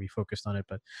last year we focused on it.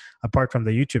 But apart from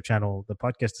the YouTube channel, the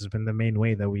podcast has been the main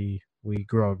way that we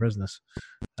grow our business.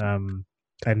 Um,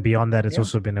 and beyond that, it's Yeah.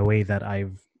 also been a way that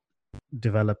I've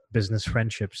developed business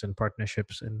friendships and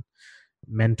partnerships and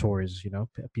mentors.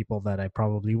 People that I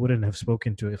probably wouldn't have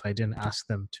spoken to if I didn't ask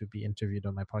them to be interviewed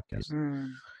on my podcast.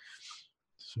 Mm.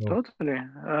 So Totally.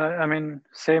 I mean,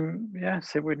 same. Yeah,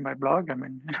 same with my blog. I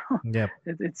mean, yeah.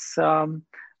 it's.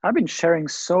 I've been sharing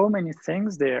so many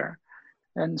things there,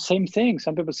 and same thing.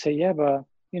 Some people say, yeah, but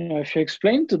if you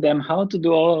explain to them how to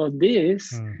do all of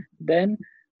this, Mm, then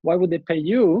why would they pay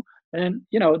you? And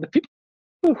the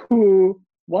people who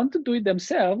want to do it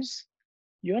themselves,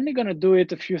 you're only going to do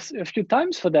it a few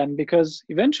times for them, because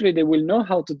eventually they will know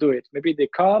how to do it. Maybe they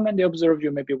come and they observe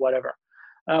you, maybe whatever.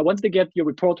 Once they get your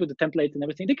report with the template and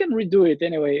everything, they can redo it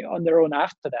anyway on their own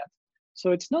after that.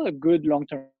 So it's not a good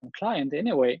long-term client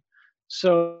anyway.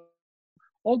 So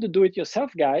all the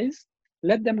do-it-yourself guys,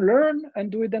 let them learn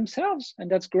and do it themselves, and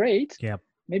that's great. Yeah.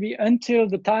 Maybe until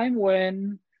the time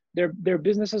when their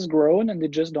business has grown and they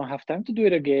just don't have time to do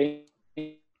it again,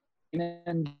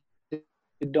 and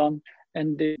they don't,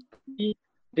 and they're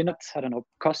not, I don't know,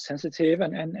 cost sensitive,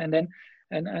 and then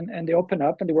and they open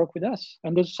up and they work with us.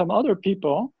 And there's some other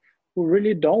people who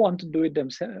really don't want to do it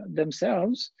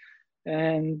themselves,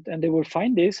 and they will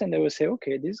find this and they will say,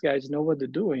 okay, these guys know what they're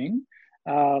doing.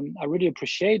 I really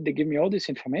appreciate they give me all this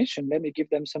information. Let me give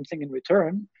them something in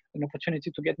return, an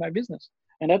opportunity to get my business.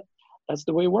 And that's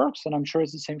the way it works. And I'm sure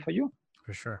it's the same for you.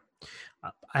 For sure.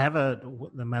 I have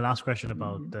my last question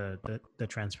about the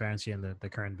transparency and the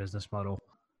current business model.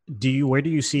 Where do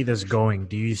you see this going?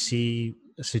 Do you see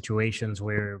situations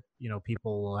where,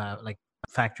 people will have, like,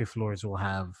 factory floors will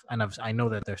have, and I know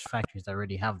that there's factories that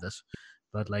already have this,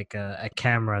 but like a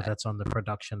camera that's on the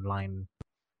production line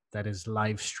that is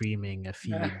live streaming a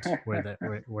feed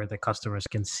where the customers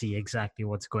can see exactly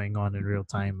what's going on in real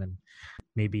time and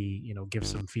maybe, give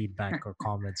some feedback or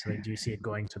comments. Like, do you see it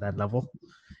going to that level?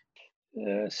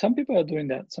 Some people are doing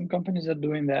that. Some companies are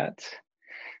doing that.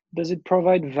 Does it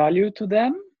provide value to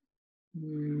them?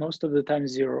 Most of the time,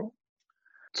 zero.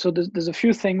 So there's a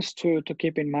few things to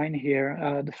keep in mind here.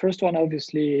 The first one,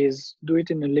 obviously, is do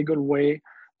it in a legal way.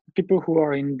 People who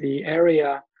are in the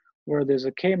area where there's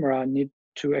a camera need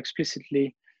to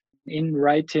explicitly, in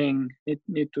writing,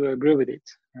 need to agree with it,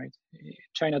 right?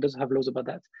 China doesn't have laws about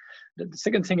that. The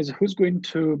second thing is who's going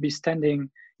to be standing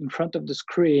in front of the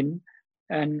screen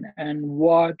and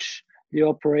watch the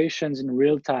operations in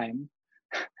real time.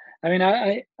 I mean,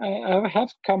 I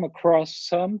have come across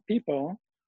some people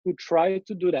who try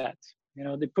to do that.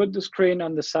 They put the screen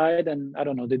on the side and, I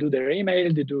don't know, they do their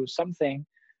email, they do something,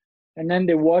 and then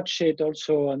they watch it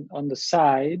also on the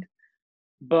side.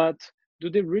 But do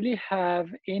they really have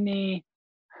any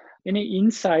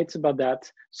insights about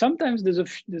that? Sometimes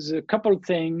there's a couple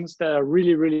things that are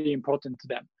really, really important to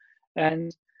them.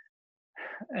 And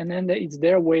then it's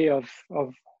their way of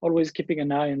always keeping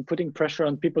an eye and putting pressure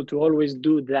on people to always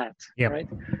do that, yep. Right?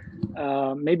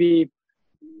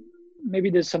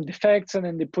 Maybe there's some defects, and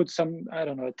then they put some, I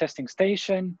don't know, a testing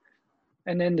station,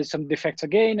 and then there's some defects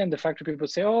again, and the factory people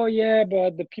say, oh yeah,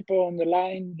 but the people on the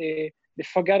line, they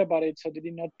forgot about it, so they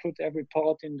did not put every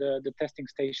part in the testing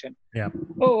station. Yeah.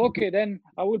 Oh, okay, then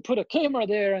I will put a camera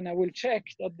there and I will check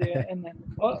that and then,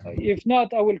 if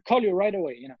not, I will call you right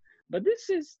away. But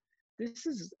this is,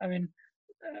 I mean,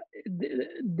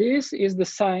 this is the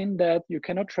sign that you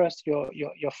cannot trust your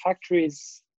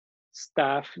factory's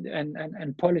staff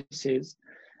and policies.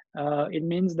 It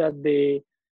means that they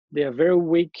are very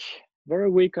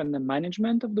weak on the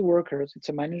management of the workers. It's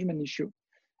a management issue.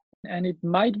 And it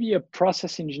might be a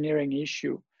process engineering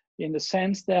issue in the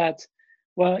sense that,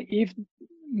 well, if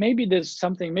maybe there's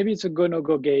something, maybe it's a go, no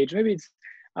go gauge, maybe it's,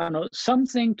 I don't know,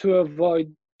 something to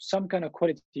avoid some kind of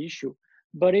quality issue.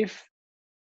 But if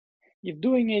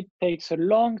doing it takes a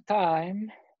long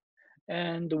time,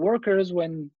 and the workers,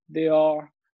 when they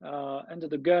are under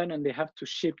the gun and they have to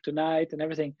ship tonight and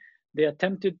everything, they are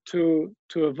tempted to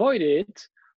avoid it,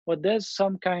 or there's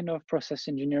some kind of process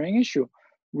engineering issue.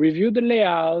 Review the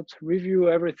layout, review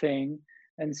everything,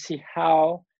 and see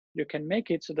how you can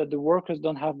make it so that the workers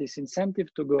don't have this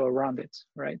incentive to go around it,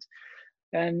 right?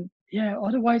 And yeah,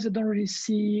 otherwise I don't really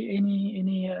see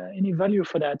any value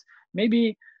for that.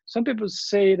 Maybe some people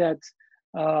say that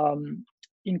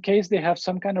in case they have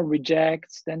some kind of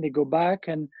rejects, then they go back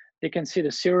and they can see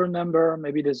the serial number.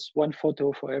 Maybe there's one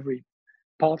photo for every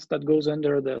part that goes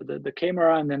under the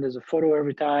camera, and then there's a photo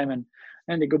every time, and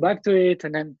they go back to it,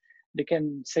 and then they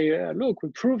can say, look, we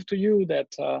proved to you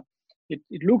that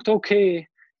it looked okay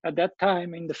at that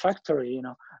time in the factory,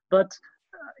 But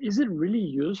is it really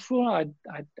useful? I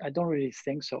don't really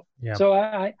think so. Yeah. So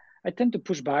I tend to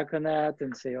push back on that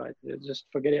and say, just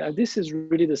forget it. This is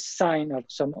really the sign of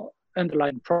some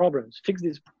underlying problems. Fix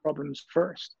these problems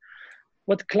first.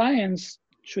 What clients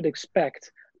should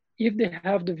expect, if they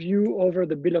have the view over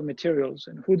the bill of materials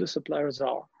and who the suppliers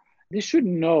are, they should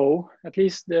know at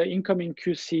least the incoming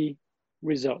QC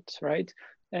results, right?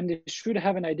 And they should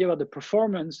have an idea about the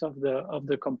performance of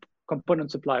the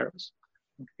component suppliers.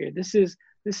 Okay, this is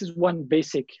one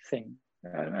basic thing.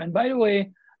 And by the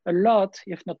way, a lot,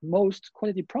 if not most,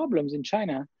 quality problems in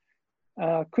China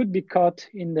could be caught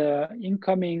in the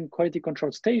incoming quality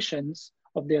control stations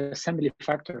of the assembly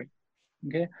factory.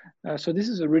 Okay, so this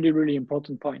is a really, really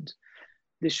important point.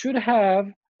 They should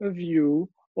have a view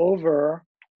over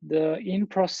the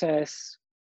in-process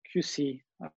QC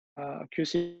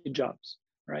jobs,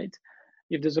 right?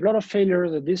 If there's a lot of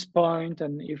failures at this point,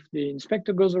 and if the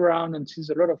inspector goes around and sees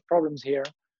a lot of problems here,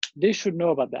 they should know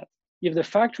about that. if the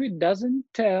factory doesn't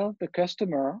tell the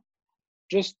customer,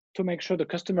 just to make sure the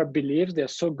customer believes they're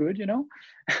so good,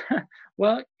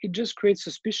 well, it just creates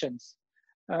suspicions.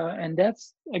 And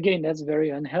that's very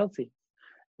unhealthy.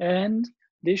 And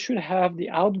they should have the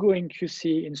outgoing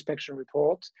QC inspection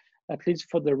report, at least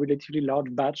for the relatively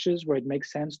large batches where it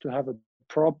makes sense to have a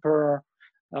proper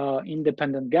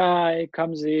independent guy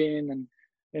comes in and,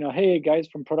 hey guys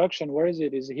from production, where is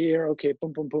it? Is it here? Okay,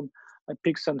 boom, boom, boom. I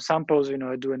pick some samples,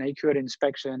 I do an AQL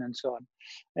inspection and so on.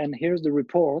 And here's the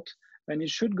report. And it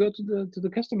should go to the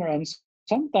customer. And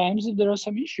sometimes if there are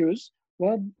some issues,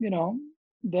 well,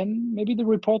 then maybe the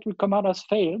report will come out as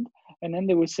failed. And then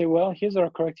they will say, well, here's our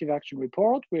corrective action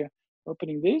report. We're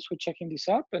opening this, we're checking this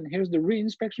up, and here's the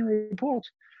re-inspection report.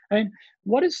 I mean,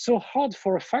 what is so hard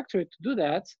for a factory to do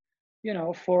that,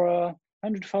 for a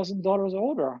 $100,000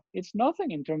 order? It's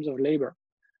nothing in terms of labor.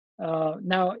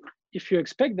 Now, if you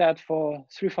expect that for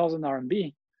 3,000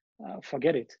 RMB,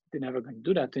 forget it. They're never going to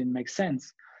do that. It didn't make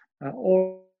sense.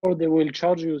 Or they will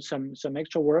charge you some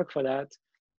extra work for that,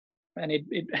 and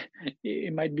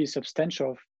it might be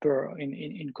substantial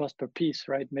in cost per piece,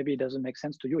 right? Maybe it doesn't make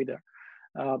sense to you either.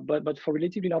 But for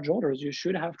relatively large orders, you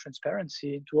should have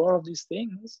transparency to all of these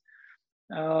things.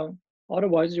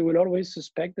 Otherwise, you will always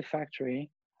suspect the factory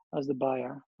as the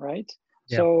buyer, right?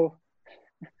 Yeah. So,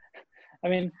 I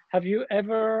mean, have you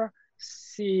ever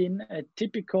seen a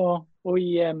typical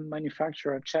OEM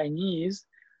manufacturer, Chinese,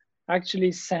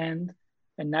 actually send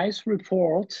a nice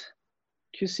report,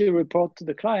 QC report to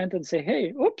the client and say,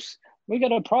 hey, oops, we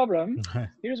got a problem.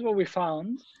 Here's what we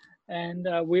found. And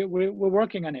we're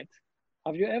working on it.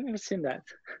 Have you ever seen that?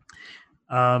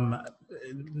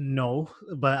 No,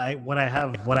 but what I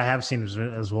have seen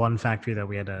is one factory that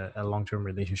we had a long-term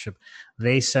relationship.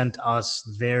 They sent us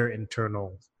their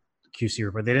internal QC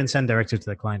report. They didn't send directly to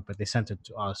the client, but they sent it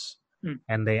to us.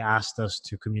 And they asked us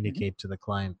to communicate to the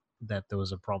client that there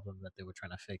was a problem that they were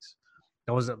trying to fix.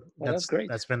 That's great.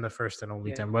 That's been the first and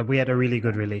only time. But we had a really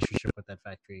good relationship with that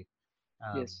factory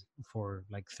for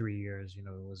like 3 years. It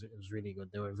was really good.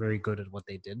 They were very good at what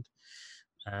they did.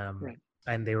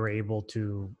 And they were able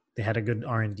to. They had a good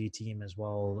R&D team as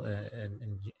well,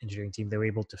 and engineering team. They were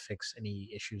able to fix any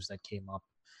issues that came up.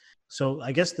 So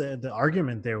I guess the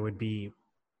argument there would be,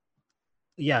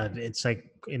 it's like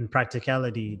in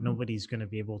practicality, nobody's going to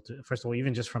be able to. First of all,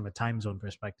 even just from a time zone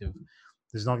perspective,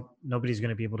 nobody's going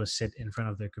to be able to sit in front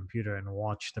of their computer and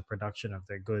watch the production of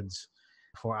their goods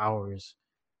for hours.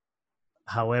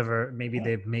 However, maybe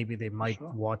they might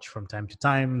watch from time to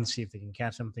time and see if they can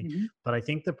catch something. But I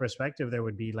think the perspective there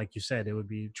would be, like you said, it would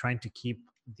be trying to keep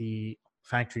the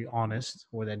factory honest,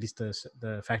 or at least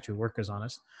the factory workers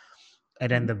honest.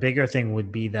 And then the bigger thing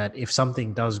would be that if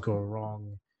something does go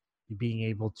wrong, being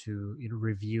able to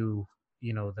review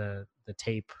the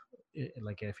tape,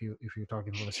 like if you're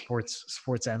talking about a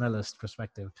sports analyst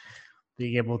perspective,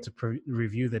 being able to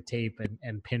review the tape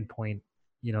and pinpoint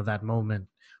that moment.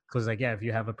 Because if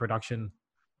you have a production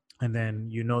and then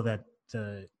that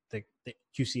the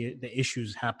QC, the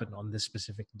issues happen on this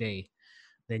specific day,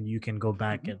 then you can go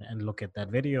back and look at that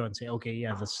video and say, okay,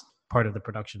 that's part of the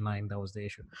production line, that was the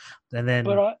issue. And then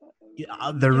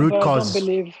the root cause. I don't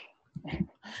believe.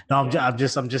 No, I'm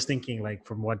just thinking like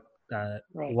from what the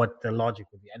logic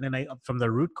would be, and then from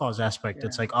the root cause aspect,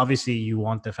 it's like obviously you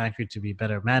want the factory to be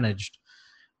better managed,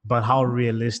 but how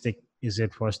realistic is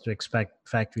it for us to expect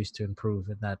factories to improve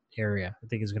in that area? I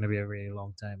think it's going to be a really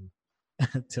long time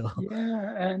until.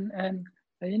 Yeah, and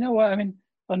you know what I mean.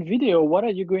 On video, what are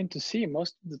you going to see?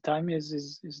 Most of the time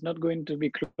is not going to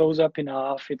be close up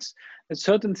enough. It's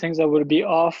certain things that will be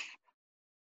off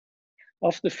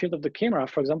the field of the camera.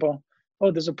 For example,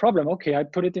 there's a problem. Okay, I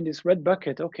put it in this red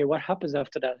bucket. Okay, what happens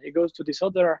after that? It goes to this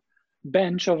other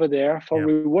bench over there for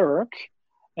rework.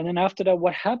 And then after that,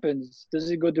 what happens? Does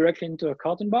it go directly into a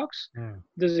carton box?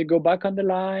 Does it go back on the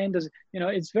line?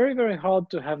 It's very, very hard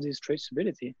to have this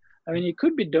traceability. I mean, it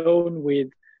could be done with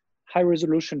high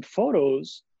resolution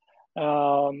photos,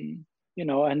 and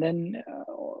then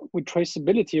with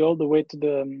traceability all the way to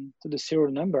the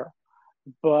serial number.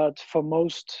 But for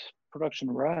most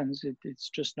production runs, it's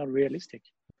just not realistic.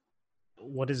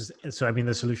 So I mean,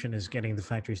 the solution is getting the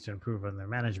factories to improve on their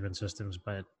management systems,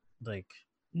 but like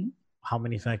how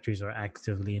many factories are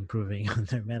actively improving on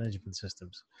their management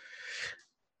systems?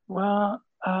 Well,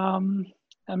 I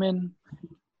mean,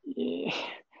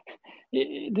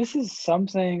 this is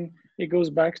something, it goes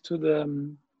back to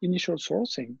the initial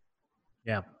sourcing.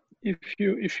 Yeah.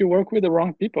 If you work with the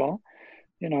wrong people,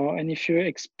 and if you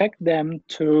expect them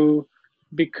to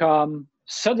become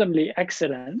suddenly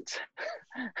excellent,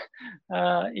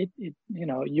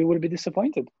 you will be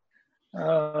disappointed.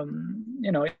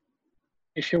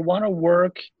 if you want to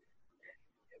work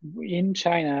in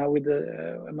China with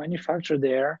a manufacturer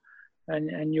there,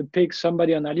 and you pick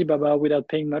somebody on Alibaba without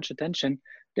paying much attention,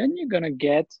 then you're gonna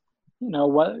get,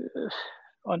 what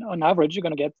on average you're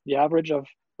gonna get the average of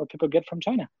what people get from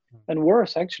China, and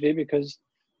worse actually, because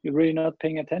you're really not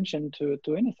paying attention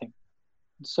to anything.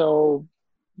 So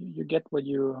you get what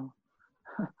you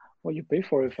pay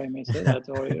for, if I may say that,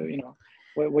 or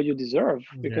what you deserve,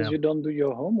 because you don't do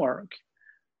your homework.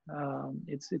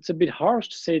 It's a bit harsh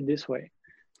to say it this way,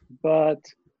 but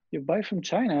you buy from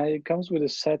China, it comes with a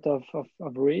set of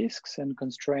risks and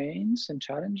constraints and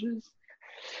challenges.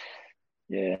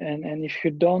 Yeah, and if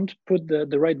you don't put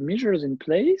the right measures in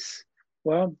place,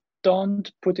 well,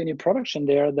 don't put any production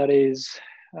there that is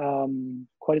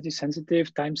quality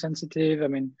sensitive, time sensitive. I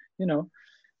mean,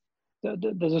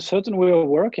 there's a certain way of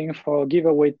working for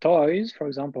giveaway toys, for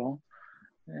example,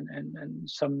 and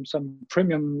some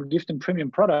premium gift and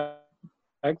premium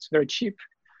products, very cheap.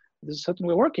 There's a certain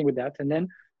way of working with that. And then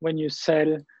when you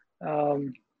sell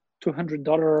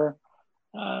 $200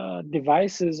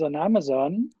 devices on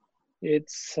Amazon,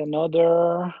 it's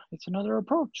another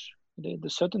approach.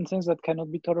 There's certain things that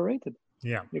cannot be tolerated.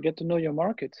 Yeah, you get to know your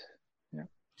market. Yeah.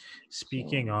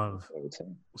 Speaking of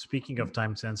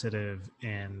time sensitive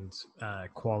and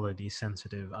quality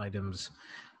sensitive items,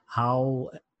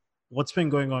 what's been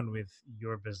going on with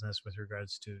your business with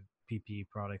regards to PPE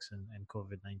products and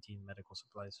COVID-19 medical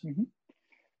supplies? Mm-hmm.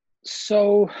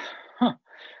 So,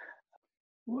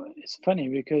 it's funny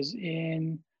because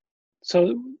the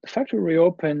factory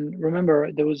reopened.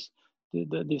 Remember, there was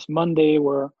this Monday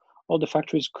where all the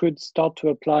factories could start to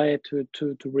apply to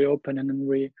reopen, and then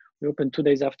we opened 2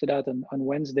 days after that on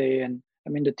Wednesday. And I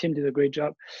mean, the team did a great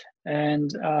job.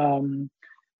 And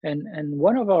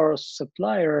one of our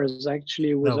suppliers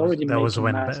actually was already making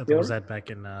masks. Was that back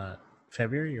in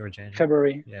February or January?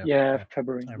 February. Yeah,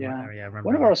 February. I remember.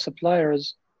 One of our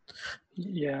suppliers,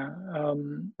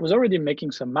 was already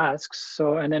making some masks.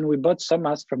 So, and then we bought some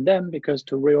masks from them because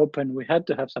to reopen, we had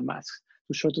to have some masks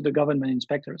to show to the government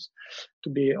inspectors to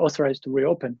be authorized to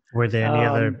reopen. Were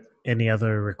there any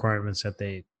other requirements that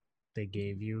they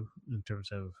gave you in terms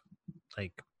of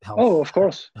like health? Oh, of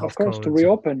course, to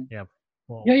reopen.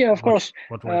 Of course.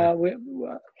 What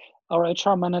were our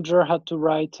HR manager had to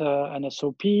write an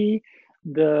SOP.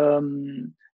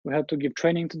 We had to give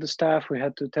training to the staff. We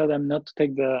had to tell them not to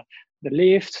take the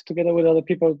lift together with other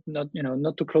people, not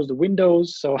to close the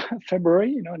windows. So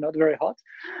February, not very hot.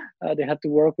 They had to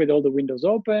work with all the windows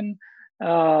open.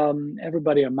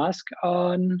 Everybody a mask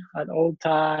on at all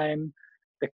time.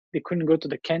 They couldn't go to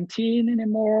the canteen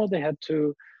anymore. We had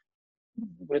to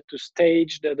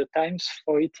stage the times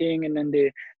for eating, and then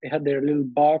they had their little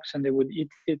box and they would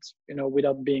eat it,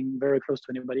 without being very close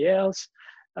to anybody else.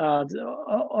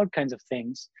 All kinds of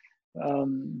things.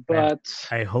 But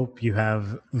I hope you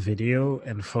have video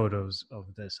and photos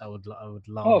of this. I would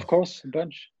love. Oh, of course, a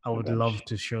bunch. I would love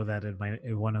to show that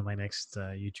in one of my next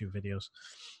YouTube videos.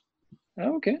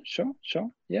 Okay, sure.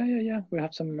 Yeah. We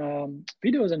have some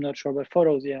videos. I'm not sure, but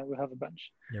photos. Yeah, we have a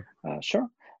bunch. Yep. Sure.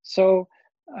 So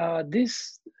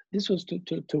this was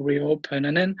to reopen,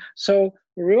 and then so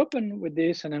we reopened with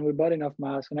this, and then we bought enough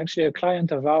masks. And actually, a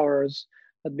client of ours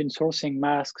had been sourcing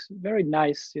masks, very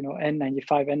nice, N95,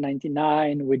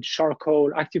 N99 with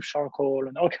active charcoal,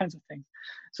 and all kinds of things.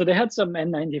 So they had some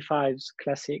N95s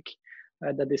classic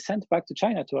that they sent back to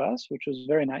China to us, which was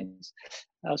very nice.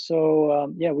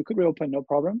 We could reopen, no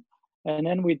problem. And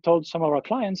then we told some of our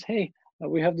clients, hey,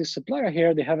 we have this supplier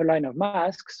here. They have a line of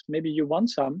masks. Maybe you want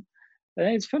some. And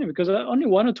it's funny because only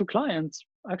 1 or 2 clients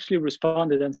actually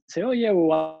responded and say, oh yeah, we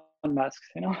want masks,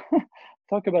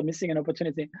 Talk about missing an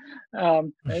opportunity.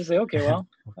 I say, okay, well,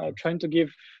 trying to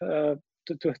give to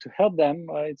help them,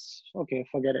 it's okay,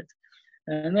 forget it.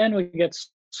 And then we get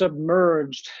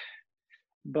submerged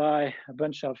by a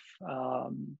bunch of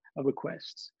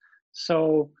requests.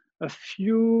 So a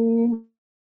few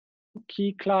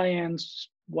key clients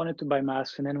wanted to buy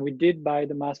masks, and then we did buy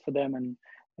the mask for them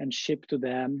and ship to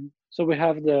them. So we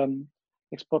have the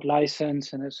export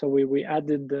license, and so we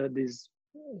added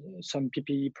some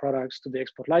PPE products to the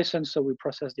export license, so we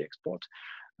process the export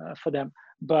for them.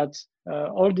 But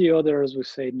all the others, we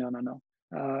say no.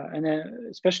 And then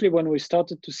especially when we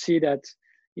started to see that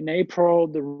in April,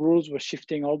 the rules were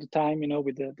shifting all the time,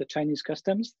 with the Chinese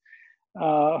customs,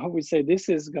 we say this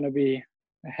is going to be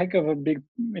a heck of a big,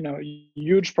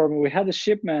 huge problem. We had a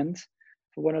shipment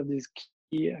for one of these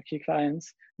key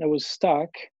clients that was stuck,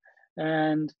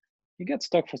 and he got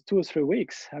stuck for 2 or 3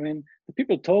 weeks. I mean, the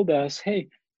people told us, hey,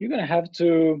 you're going to have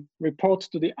to report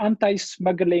to the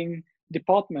anti-smuggling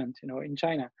department, in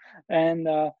China. And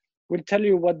we'll tell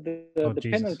you what the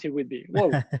Jesus. penalty would be.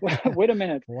 Whoa, wait a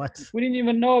minute. What? We didn't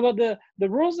even know about the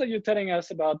rules that you're telling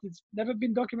us about. It's never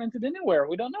been documented anywhere.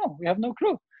 We don't know. We have no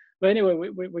clue. But anyway,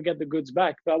 we get the goods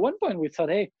back. But at one point we thought,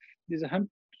 hey, this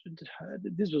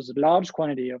was a large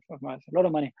quantity of mice, a lot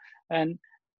of money, and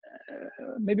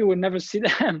maybe we'll never see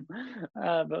them.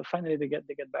 But finally they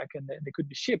get back, and they could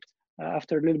be shipped.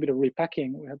 After a little bit of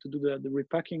repacking, we had to do the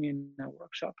repacking in our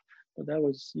workshop, but that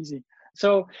was easy.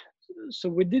 So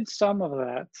we did some of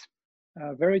that,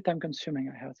 very time consuming,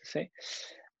 I have to say.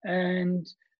 And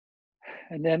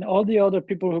then all the other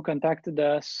people who contacted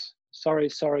us, sorry.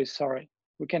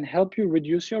 We can help you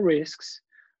reduce your risks,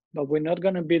 but we're not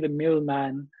going to be the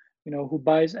middleman, who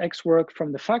buys X work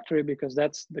from the factory, because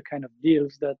that's the kind of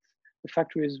deals that the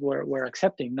factories were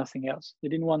accepting, nothing else. They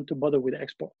didn't want to bother with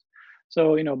export.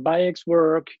 So, buy X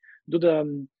work, do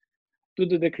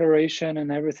the declaration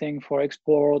and everything for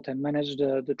export, and manage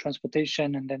the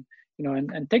transportation, and then,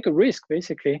 and take a risk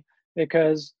basically,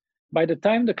 because by the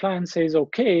time the client says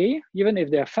okay, even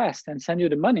if they're fast and send you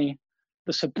the money,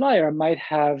 the supplier might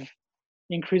have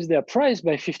increased their price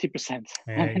by 50%.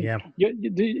 Yeah.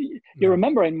 You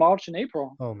remember in March and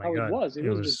April Oh my how God. it was. It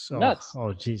was just so, nuts.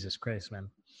 Oh, Jesus Christ, man.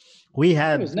 We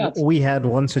had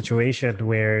one situation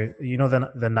where,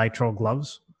 the nitrile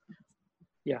gloves.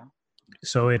 Yeah.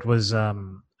 So it was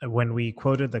when we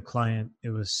quoted the client, it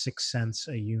was 6 cents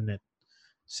a unit,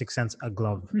 6 cents a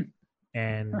glove.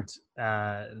 And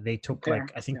they took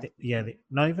like, I think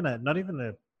not even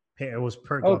a pair, it was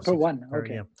per glove. Per one.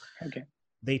 Okay. Yeah. Okay.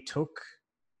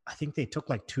 I think they took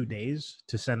like 2 days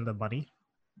to send the money.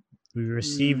 We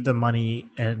received the money,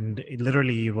 and it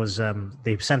literally was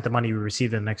they sent the money, we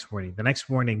received it the next morning. The next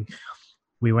morning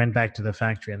we went back to the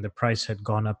factory, and the price had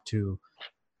gone up to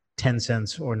 10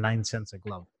 cents or 9 cents a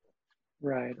glove.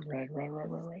 Right.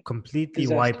 Completely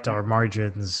wiped our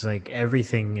margins, like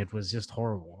everything. It was just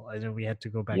horrible. I know we had to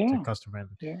go back to the customer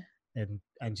and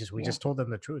just told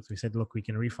them the truth. We said, look, we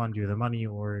can refund you the money,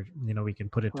 or we can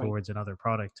put it towards another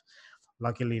product.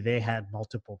 Luckily they had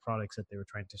multiple products that they were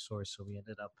trying to source, so we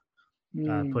ended up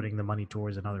putting the money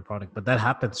towards another product. But that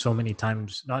happened so many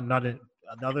times. Not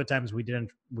other times we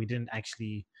didn't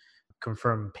actually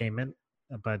confirm payment,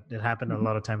 but it happened a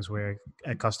lot of times where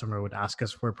a customer would ask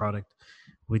us for a product,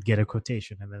 we'd get a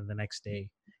quotation, and then the next day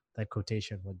that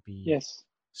quotation would be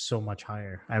so much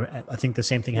higher. I think the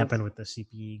same thing happened with the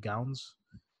CPE gowns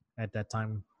at that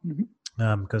time,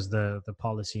 because the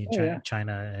policy in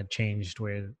China had changed,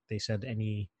 where they said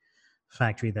any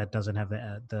factory that doesn't have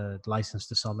the license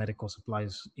to sell medical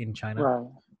supplies in China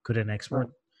couldn't export.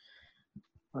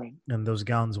 Right. And those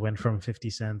gowns went from 50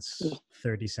 cents,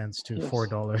 30 cents to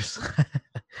 $4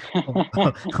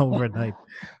 overnight.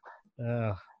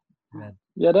 Man.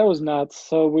 Yeah, that was nuts.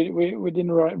 So we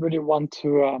didn't really want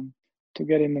to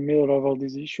get in the middle of all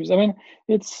these issues. I mean,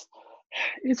 it's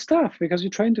tough because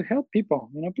you're trying to help people.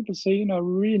 People say, we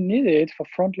really need it for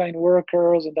frontline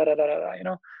workers and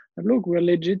And look, we're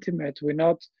legitimate. We're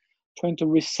not trying to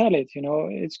resell it.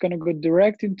 It's going to go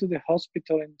direct into the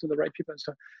hospital, into the right people.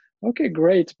 So, okay,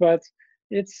 great, but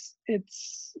it's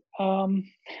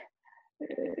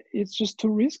just too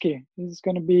risky. It's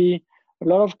going to be a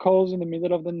lot of calls in the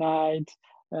middle of the night,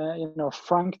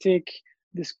 frantic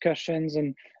discussions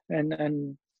and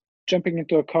jumping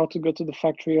into a car to go to the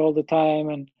factory all the time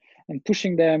and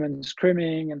pushing them and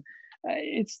screaming, and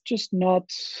it's just not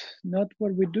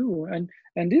what we do.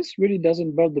 And this really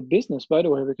doesn't build the business, by the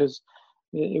way, because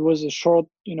it was a short,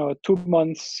 a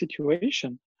 2-month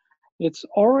situation. It's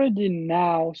already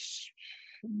now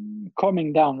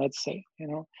calming down, let's say. A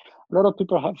lot of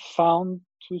people have found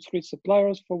 2-3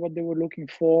 suppliers for what they were looking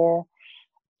for.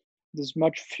 There's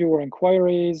much fewer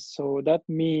inquiries, so that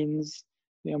means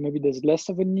maybe there's less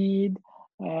of a need.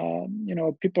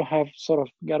 People have sort of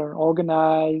gotten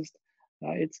organized.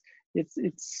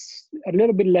 It's a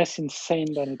little bit less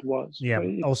insane than it was. Yeah.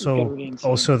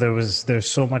 Also, there's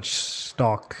so much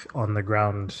stock on the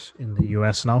ground in the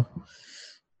US now,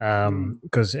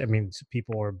 because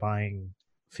people are buying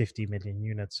 50 million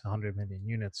units, 100 million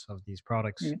units of these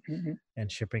products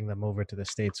and shipping them over to the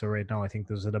States. So right now, I think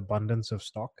there's an abundance of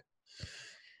stock.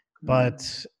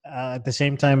 But at the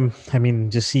same time,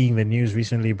 just seeing the news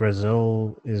recently,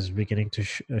 Brazil is beginning to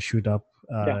shoot up.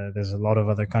 There's a lot of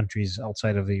other countries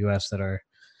outside of the US that are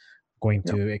going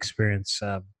to experience,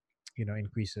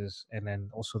 increases. And then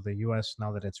also the US,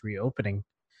 now that it's reopening,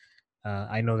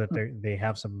 I know that they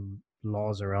have some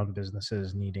laws around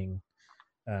businesses needing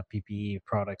PPE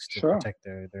products to protect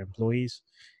their employees.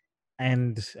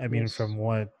 And from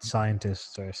what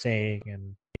scientists are saying,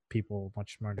 and people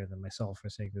much smarter than myself are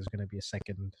saying, there's going to be a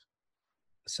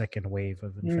second wave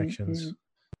of infections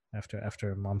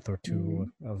after a month or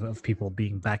two of people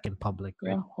being back in public,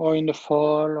 right? Yeah, or in the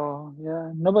fall, or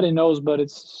nobody knows, but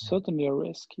it's certainly a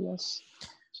risk. Yes.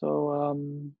 So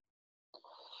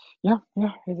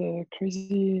it's a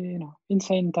crazy,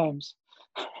 insane times.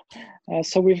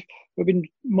 So we've been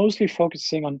mostly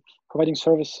focusing on providing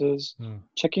services,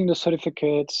 checking the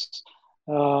certificates.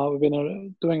 We've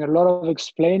been doing a lot of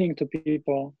explaining to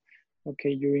people.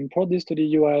 Okay, you import this to the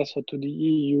US or to the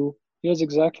EU. Here's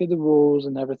exactly the rules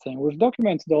and everything. We've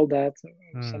documented all that.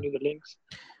 We'll send you the links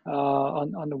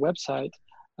on the website,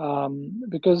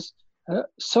 because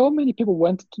so many people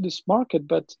went to this market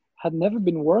but had never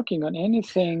been working on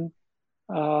anything,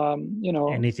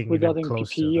 Anything even regarding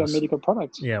close to PPE or this. medical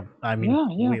products. Yeah, I mean,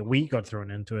 Yeah. we got thrown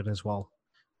into it as well,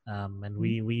 and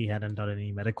we hadn't done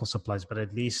any medical supplies, but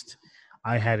at least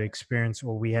I had experience,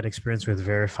 or we had experience with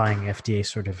verifying FDA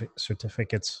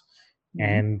certificates,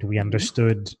 and we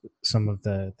understood some of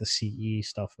the CE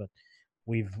stuff. But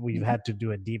we've had to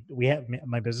do a deep. We have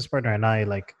my business partner and I,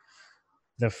 like,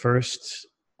 the first,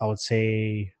 I would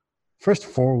say, first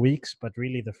 4 weeks, but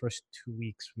really the first 2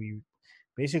 weeks, we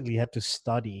basically had to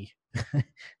study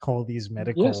all these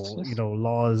medical, Yes.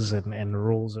 laws and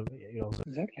rules of,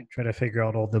 Exactly. try to figure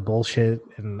out all the bullshit.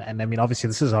 And I mean, obviously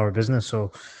this is our business,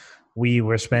 so we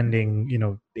were spending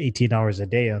 18 hours a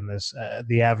day on this.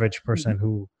 The average person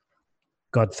who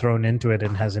got thrown into it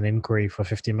and has an inquiry for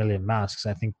 50 million masks,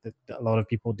 I think that a lot of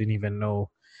people didn't even know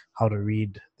how to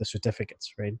read the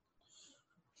certificates, right?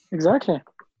 Exactly.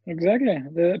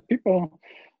 The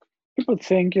people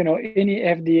think any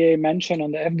FDA mention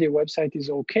on the FDA website is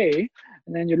okay,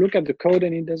 and then you look at the code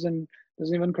and it doesn't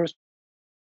even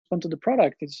correspond to the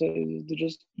product. It's they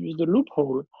just use the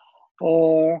loophole.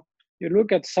 Or you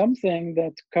look at something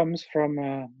that comes from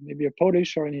maybe a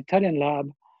Polish or an Italian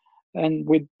lab, and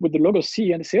with the logo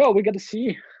C, and they say, oh, we got a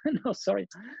C. No, sorry,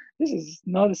 this is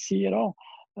not a C at all.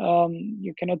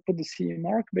 You cannot put the C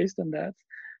mark based on that.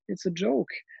 It's a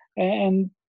joke. And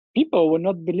people were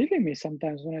not believing me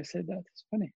sometimes when I said that. It's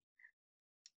funny.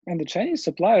 And the Chinese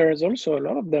suppliers also, a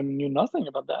lot of them knew nothing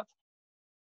about that.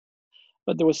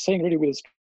 But they were saying really with a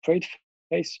straight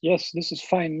face, yes, this is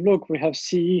fine. Look, we have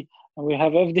CE and we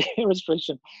have FDA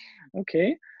registration.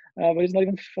 Okay, but it's not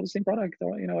even for the same product,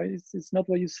 or it's not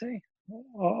what you say.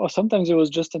 Or sometimes it was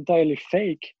just entirely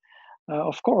fake,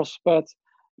 of course. But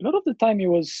a lot of the time it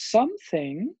was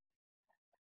something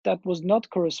that was not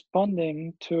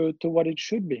corresponding to what it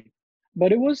should be.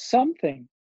 But it was something.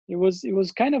 It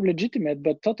was kind of legitimate,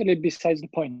 but totally besides the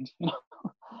point.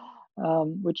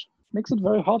 Which makes it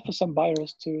very hard for some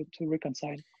buyers to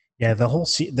reconcile. Yeah, the whole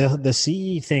the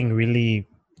CE thing really,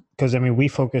 because I mean we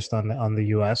focused on the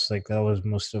US, like that was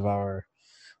most of our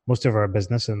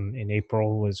business in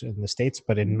April was in the States,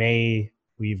 but in May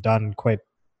we've done quite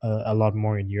a lot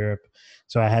more in Europe.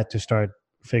 So I had to start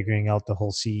figuring out the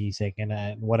whole CE thing,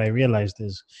 and what I realized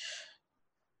is,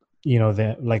 in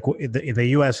the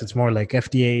US it's more like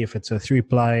FDA. If it's a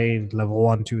 3-ply level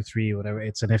 1, 2, 3, whatever,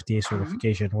 it's an FDA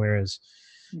certification.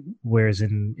 Whereas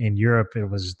in Europe there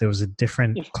was a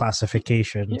different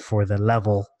classification for the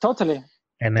level. Totally.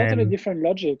 And totally then different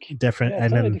logic.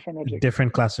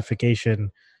 Different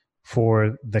classification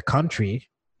for the country,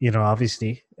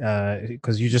 obviously,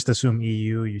 because you just assume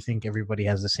EU, you think everybody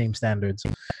has the same standards,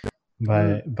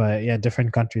 but yeah,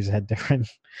 different countries had different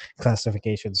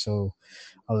classifications. So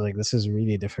I was like, this is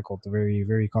really difficult, very,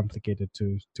 very complicated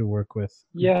to work with.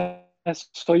 Yes.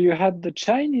 So you had the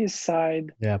Chinese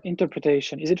side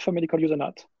interpretation. Is it for medical use or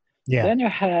not? Yeah. Then you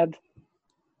had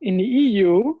in the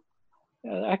EU,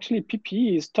 actually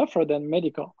PPE is tougher than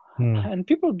medical, and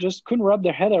people just couldn't wrap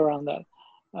their head around that.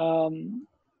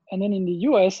 And then in the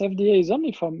US, FDA is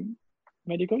only for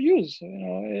medical use.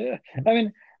 I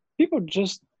mean, people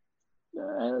just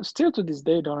still to this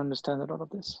day don't understand a lot of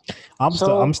this. I'm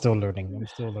still learning. I'm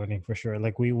still learning for sure.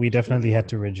 Like we definitely had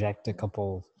to reject a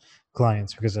couple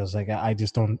clients because I was like, I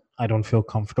don't feel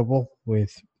comfortable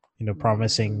with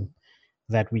promising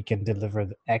that we can deliver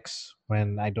the X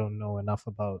when I don't know enough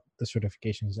about the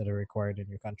certifications that are required in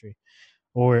your country.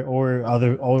 Or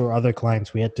other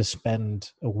clients, we had to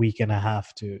spend a week and a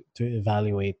half to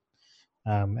evaluate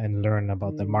and learn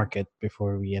about the market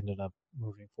before we ended up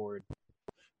moving forward.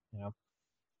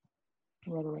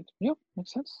 Right. Yeah,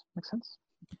 makes sense.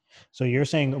 So you're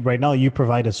saying right now you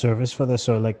provide a service for this.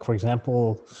 So, like, for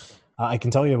example, I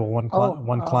can tell you about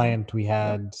one client we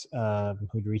had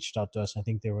who'd reached out to us. I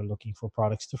think they were looking for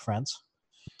products to France,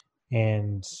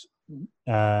 and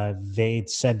they'd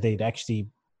said they'd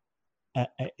actually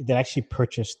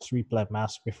purchased 3-ply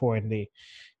masks before, and they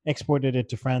exported it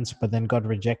to France, but then got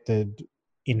rejected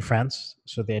in France,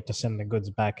 so they had to send the goods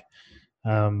back.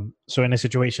 So in a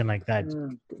situation like that,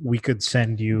 we could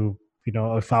send you,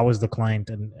 if I was the client,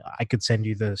 and I could send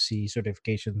you the CE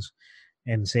certifications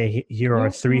and say, here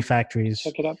are three factories,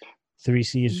 check it up. 3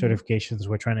 CE certifications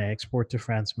we're trying to export to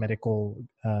France, medical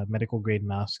grade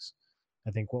masks.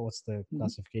 I think what's the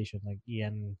classification, like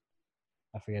EN?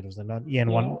 I forget, it was the non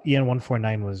EN1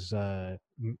 EN149 was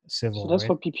civil. So that's right?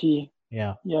 for PPE.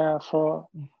 Yeah. Yeah, for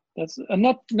that's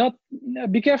not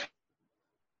be careful.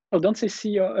 Don't say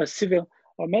civil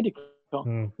or medical.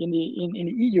 In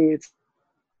the EU,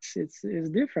 it's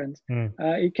different.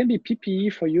 It can be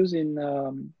PPE for use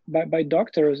by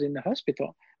doctors in the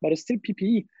hospital, but it's still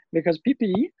PPE because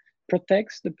PPE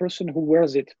protects the person who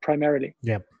wears it primarily.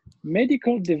 Yep.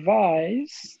 Medical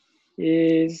device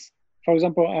is, for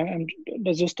example,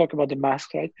 let's just talk about the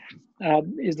masks, right?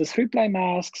 Is the 3-ply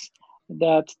masks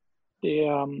that they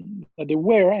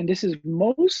wear, and this is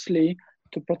mostly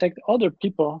to protect other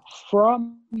people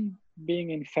from being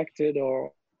infected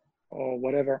or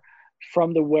whatever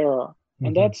from the wearer.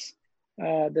 And that's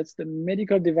the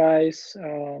medical device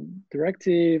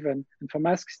directive, and for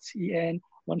masks it's EN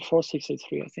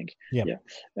 14683, I think. Yep. Yeah.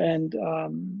 And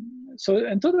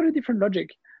and totally different logic,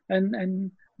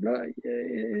 and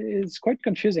it's quite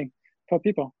confusing for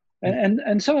people.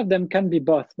 And some of them can be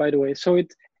both, by the way. So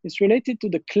it's related to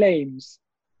the claims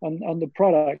on the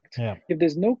product. Yeah. If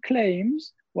there's no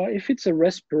claims, well, if it's a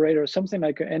respirator, something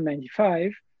like an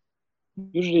N95,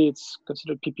 usually it's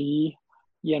considered PPE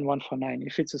EN149.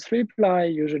 If it's a 3-ply,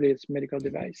 usually it's medical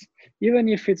device. Even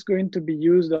if it's going to be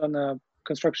used on a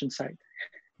construction site,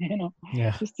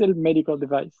 it's still medical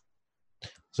device.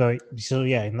 So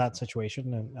yeah, in that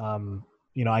situation,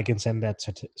 I can send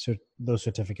those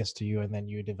certificates to you, and then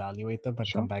you'd evaluate them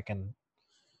and come back and.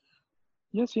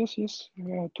 Yes. 2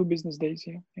 business days.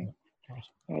 Yeah.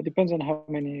 Awesome. Depends on how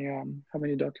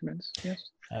many documents. Yes.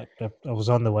 I was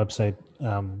on the website,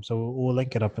 so we'll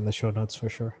link it up in the show notes for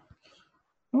sure.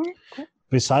 Okay, cool.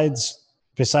 Besides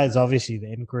obviously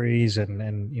the inquiries and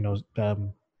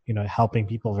helping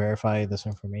people verify this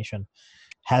information,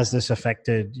 has this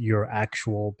affected your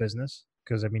actual business?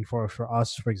 Because I mean, for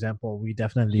us, for example, we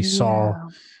definitely saw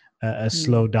a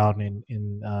slowdown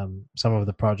in some of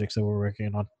the projects that we're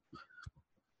working on.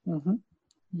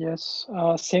 Yes,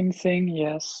 same thing.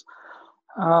 Yes.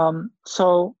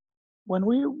 So when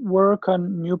we work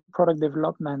on new product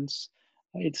developments,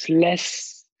 it's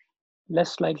less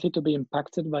likely to be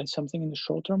impacted by something in the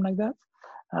short term like that.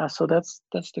 So that's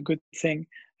the good thing.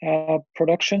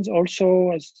 Productions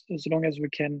also, as long as we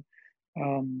can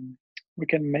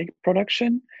make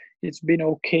production, it's been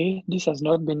okay. This has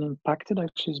not been impacted.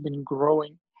 Actually, it's been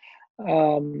growing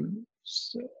all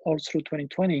through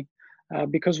 2020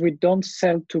 because we don't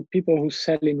sell to people who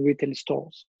sell in retail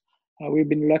stores. We've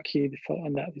been lucky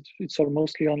on that. It's all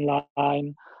mostly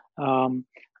online.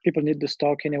 People need the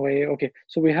stock anyway. Okay,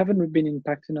 so we haven't been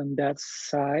impacted on that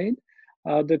side.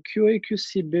 The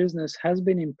QA/QC business has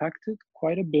been impacted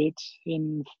quite a bit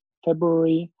in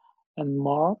February and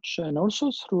March, and also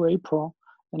through April,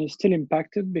 and it's still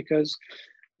impacted because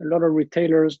a lot of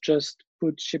retailers just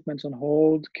put shipments on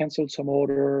hold, canceled some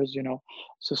orders.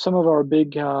 So some of our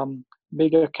big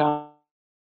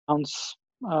accounts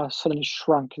suddenly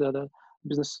shrunk the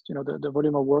business, the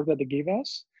volume of work that they give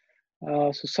us.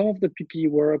 So some of the PPE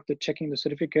work, the checking the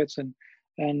certificates and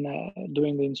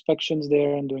doing the inspections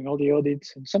there and doing all the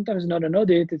audits, and sometimes not an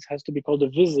audit, it has to be called a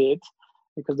visit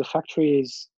because the factory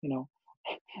is,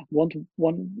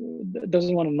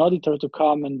 doesn't want an auditor to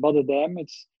come and bother them.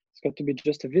 It's got to be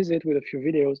just a visit with a few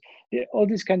videos. All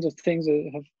these kinds of things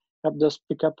have helped us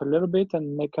pick up a little bit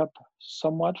and make up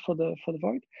somewhat for the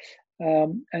void.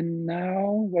 And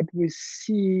now what we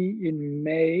see in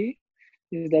May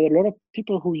is that a lot of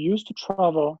people who used to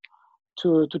travel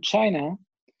to China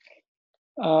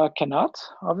cannot,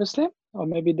 obviously, or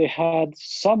maybe they had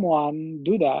someone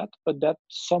do that, but that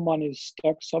someone is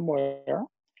stuck somewhere.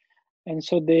 And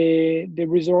so they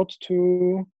resort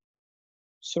to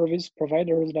service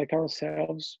providers like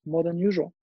ourselves more than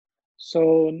usual.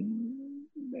 So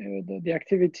the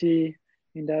activity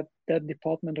in that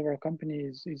department of our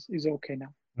company is okay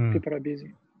now. People are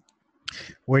busy.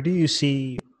 Where do you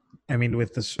see, I mean,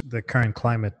 with the current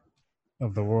climate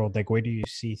of the world, like where do you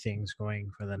see things going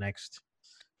for the next,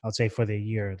 I'll say for the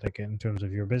year, like in terms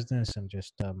of your business and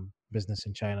just business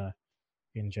in China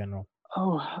in general?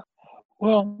 Oh,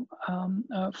 well,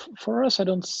 for us, I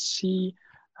don't see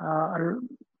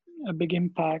a big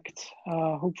impact.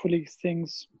 Hopefully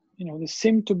things, they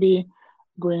seem to be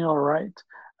going all right.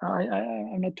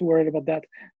 I'm not too worried about that.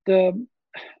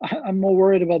 I'm more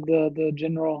worried about the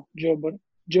general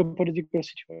geopolitical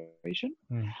situation.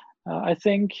 I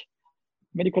think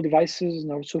medical devices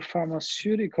and also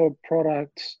pharmaceutical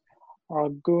products are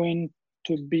going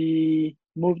to be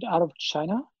moved out of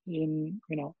China in,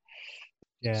 Yeah,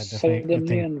 definitely. I suddenly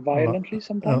think and violently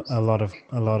sometimes. a lot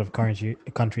of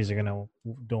countries are gonna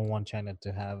don't want China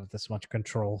to have this much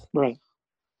control Right,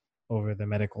 over the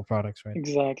medical products, right?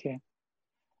 exactly.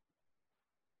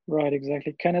 Right,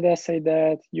 exactly. Canada say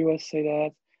that, US say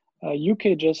that,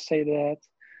 UK just say that,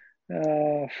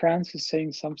 France is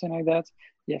saying something like that.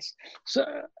 Yes. So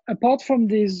apart from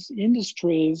these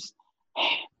industries,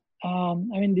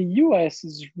 I mean, the US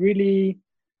is really,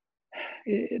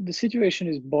 the situation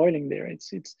is boiling there.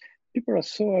 It's people are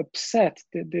so upset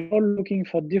that they're all looking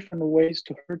for different ways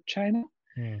to hurt China.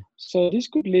 Mm. So this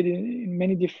could lead in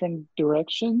many different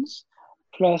directions.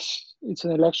 Plus, it's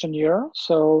an election year,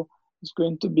 so it's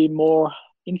going to be more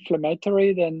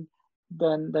inflammatory than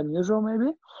usual,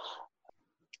 maybe.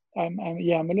 I'm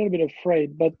a little bit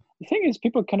afraid. But the thing is,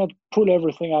 people cannot pull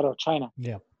everything out of China.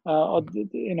 Yeah. Or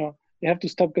they have to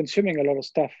stop consuming a lot of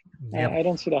stuff. Yep. I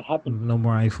don't see that happen. No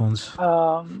more iPhones.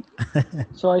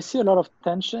 So I see a lot of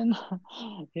tension.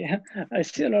 Yeah, I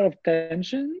see a lot of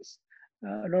tensions,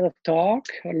 a lot of talk,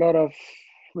 a lot of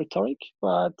rhetoric,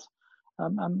 but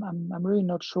I'm really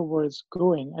not sure where it's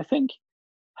going. I think,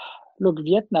 look,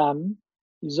 Vietnam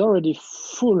is already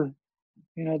full.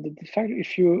 The fact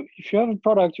if you have a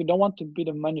product, you don't want to be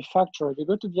the manufacturer. If you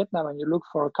go to Vietnam and you look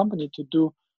for a company to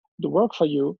do the work for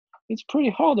you, it's pretty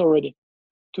hard already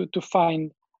to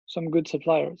find some good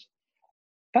suppliers.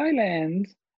 Thailand,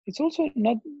 it's also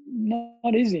not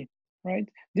easy, right?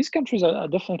 These countries are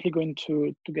definitely going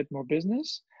to get more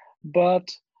business, but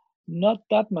not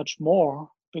that much more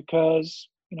because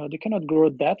they cannot grow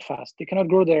that fast. They cannot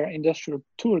grow their industrial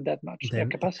tool that much, their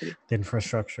capacity. The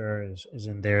infrastructure is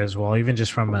in there as well. Even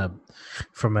just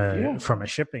Yeah, from a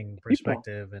shipping people,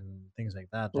 perspective and things like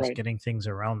that, just right? getting things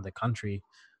around the country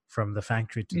from the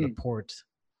factory to the Mm. port.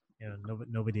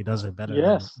 Nobody does it better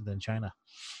Yes, than China.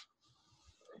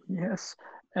 yes,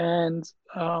 and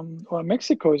well,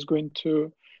 Mexico is going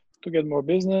to get more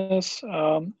business.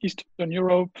 Eastern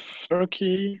Europe,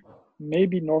 Turkey,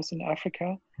 maybe Northern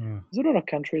Africa. Mm. There's a lot of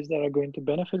countries that are going to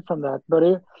benefit from that, but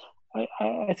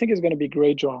I think it's going to be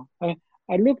gradual.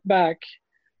 I look back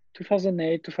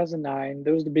 2008, 2009,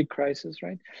 there was the big crisis,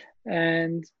 right?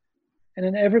 And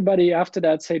then everybody after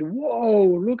that said, whoa,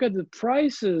 look at the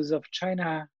prices of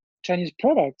Chinese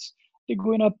products. They're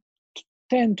going up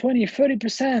 10, 20,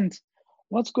 30%.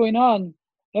 What's going on?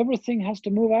 Everything has to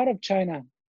move out of China.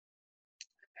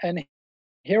 And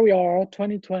here we are,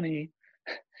 2020.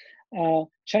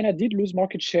 China did lose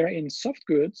market share in soft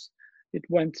goods. It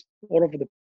went all over the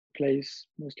place,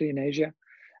 mostly in Asia.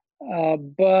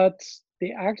 But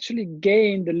they actually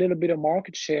gained a little bit of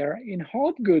market share in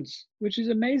hard goods, which is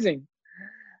amazing.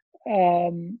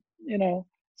 Um, you know,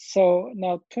 so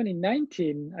now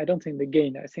 2019, I don't think they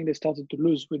gained. I think they started to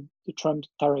lose with the Trump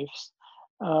tariffs.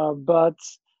 But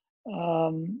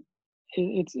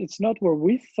it's not where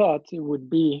we thought it would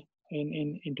be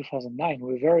in 2009.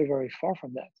 We're very, very far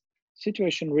from that.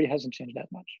 Situation really hasn't changed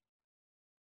that much.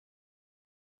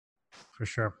 For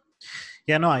sure.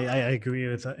 Yeah, no, I agree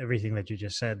with everything that you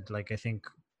just said. Like, I think,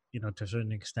 to a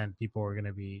certain extent, people are going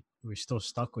to we're still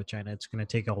stuck with China. It's going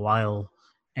to take a while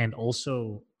and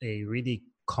also a really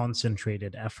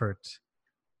concentrated effort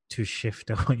to shift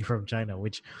away from China,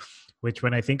 which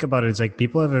when I think about it, it's like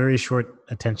people have a very short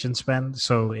attention span.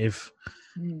 So if,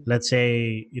 let's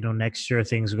say, next year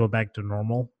things go back to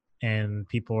normal and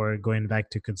people are going back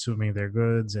to consuming their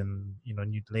goods and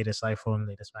new latest iPhone,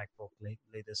 latest MacBook,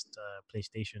 latest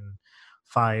PlayStation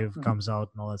 5 comes out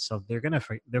and all that stuff, they're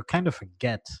kind of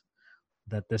forget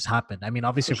that this happened. I mean,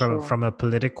 obviously For from sure. a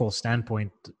political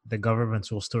standpoint, the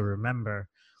governments will still remember,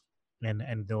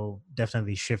 and they'll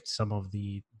definitely shift some of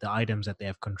the items that they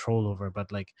have control over.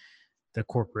 But like the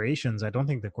corporations, I don't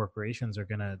think the corporations are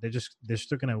gonna. They're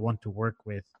still gonna want to work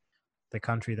with the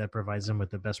country that provides them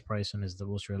with the best price and is the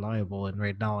most reliable. And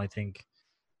right now, I think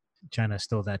China is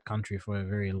still that country for a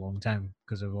very long time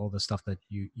because of all the stuff that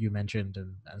you mentioned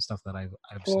and stuff that I've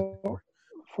said For before.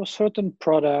 for certain Yeah.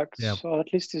 products, or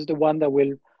at least is the one that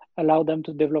will allow them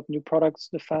to develop new products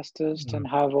the fastest Mm. and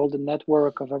have all the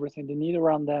network of everything they need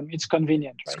around them. It's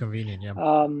convenient, It's right? convenient. Yeah.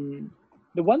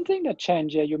 The one thing that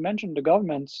changed, yeah, you mentioned the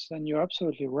governments, and you're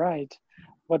absolutely right.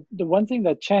 But the one thing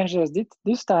that changed is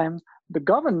this time the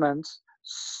governments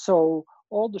saw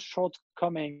all the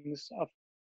shortcomings of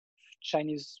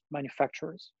Chinese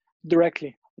manufacturers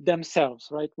directly themselves,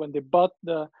 right? When they bought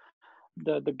the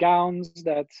gowns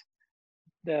that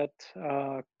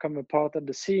come apart at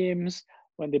the seams,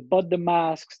 when they bought the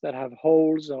masks that have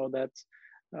holes or that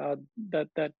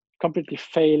completely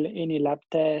fail any lab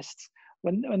tests.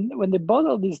 When they bought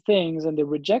all these things and they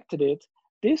rejected it,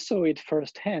 they saw it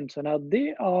firsthand. So now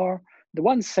they are the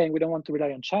ones saying we don't want to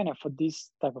rely on China for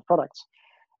these type of products,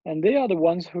 and they are the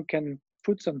ones who can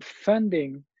put some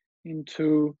funding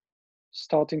into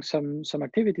starting some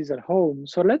activities at home.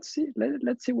 So let's see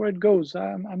where it goes.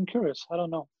 I'm curious. I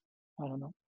don't know.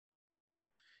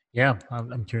 Yeah,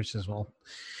 I'm curious as well.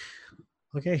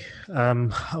 Okay, I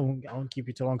won't keep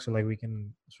you too long, so like we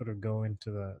can sort of go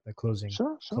into the closing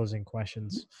Sure. closing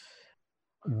questions.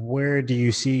 Where do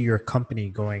you see your company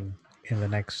going in the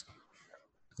next,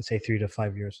 let's say, 3 to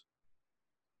 5 years?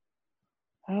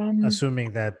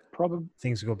 Assuming that Probably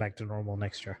things go back to normal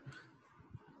next year.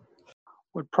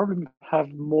 we'll probably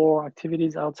have more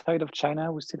activities outside of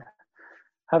China. We still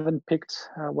haven't picked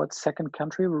what second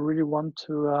country we really want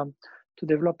to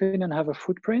develop in and have a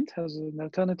footprint as an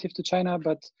alternative to China.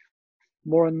 But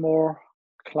more and more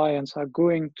clients are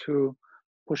going to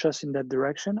push us in that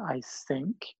direction, I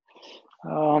think.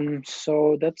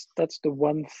 So that's the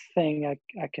one thing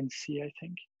I can see, I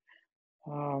think.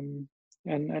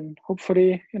 And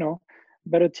hopefully,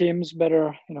 better teams,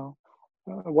 better,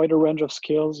 a wider range of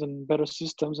skills and better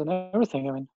systems and everything.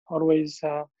 I mean, always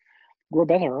grow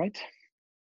better, right?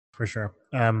 For sure.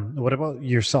 What about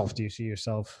yourself? Do you see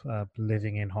yourself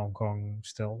living in Hong Kong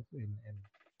still in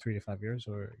 3 to 5 years,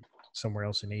 or somewhere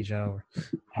else in Asia, or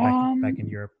back in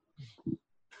Europe?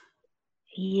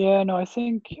 Yeah, no, I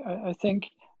think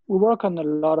we work on a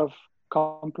lot of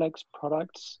complex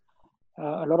products,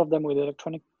 a lot of them with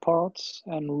electronic parts,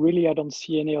 and really I don't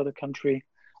see any other country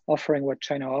offering what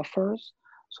China offers.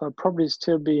 So I'll probably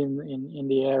still be in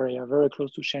the area, very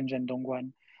close to Shenzhen,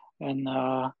 Dongguan, and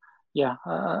I'll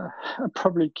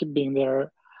probably keep being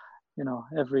there,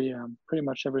 every pretty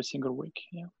much every single week.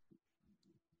 Yeah.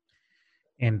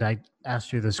 And I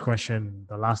asked you this question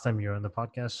the last time you were on the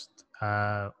podcast.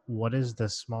 What is the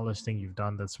smallest thing you've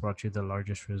done that's brought you the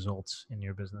largest results in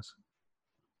your business?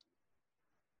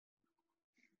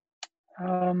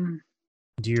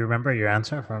 Do you remember your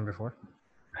answer from before?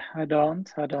 I don't,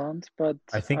 but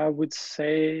I would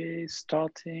say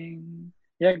starting.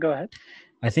 Yeah, go ahead.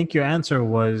 I think your answer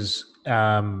was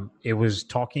it was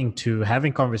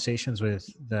having conversations with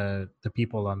the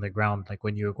people on the ground, like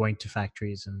when you're going to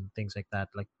factories and things like that,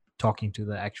 like talking to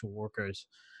the actual workers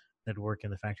that work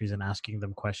in the factories and asking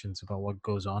them questions about what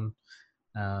goes on.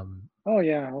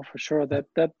 For sure.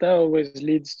 That always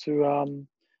leads to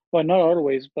well, not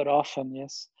always, but often,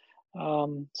 yes.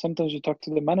 Sometimes you talk to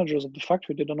the managers of the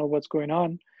factory, they don't know what's going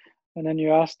on, and then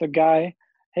you ask the guy,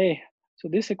 "Hey, so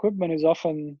this equipment is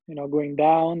often, going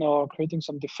down or creating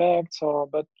some defects,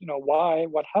 but why?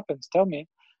 What happens? Tell me."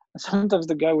 And sometimes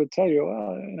the guy would tell you,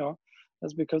 "Well,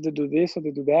 that's because they do this or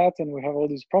they do that, and we have all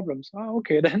these problems." Oh,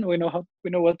 okay, then we know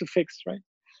what to fix, right?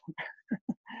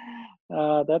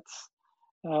 That's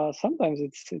sometimes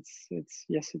it's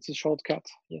yes, it's a shortcut,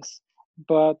 yes,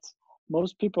 but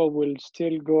most people will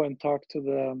still go and talk to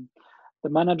the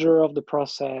manager of the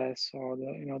process, or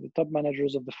the top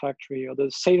managers of the factory, or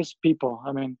the sales people.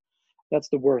 I mean, that's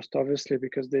the worst, obviously,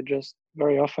 because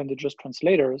very often they're just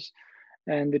translators,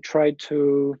 and they try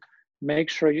to make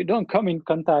sure you don't come in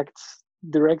contact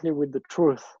directly with the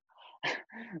truth.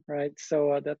 Right,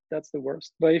 so that's the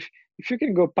worst. But if you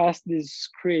can go past these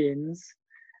screens,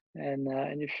 and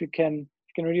if you can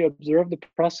really observe the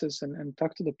process and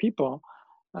talk to the people,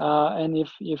 and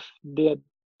if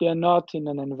they're not in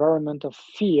an environment of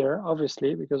fear,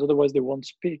 obviously, because otherwise they won't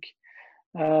speak,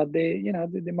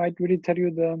 they might really tell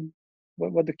you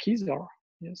what the keys are.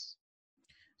 Yes.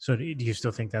 So do you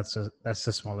still think that's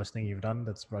the smallest thing you've done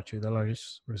that's brought you the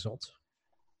largest results?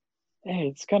 Hey,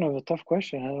 it's kind of a tough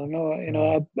question. I don't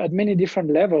know. At many different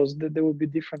levels, there will be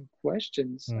different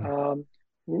questions.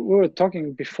 We were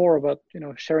talking before about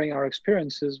sharing our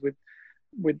experiences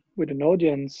with an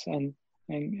audience and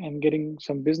getting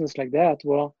some business like that.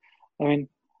 Well, I mean,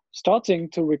 starting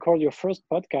to record your first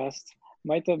podcast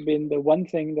might have been the one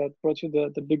thing that brought you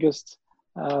the biggest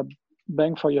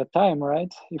bang for your time,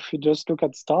 right? If you just look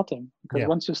at starting, because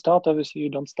once you start, obviously you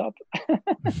don't stop.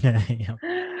 Yeah.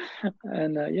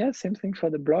 And same thing for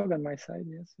the blog on my side.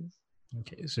 Yes.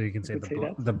 Okay, so you can say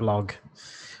the blog.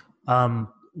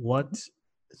 What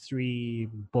 3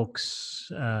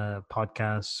 books,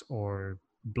 podcasts, or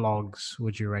blogs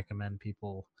would you recommend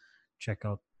people check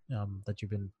out that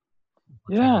you've been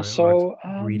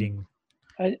reading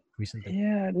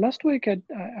recently? Last week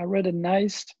I read a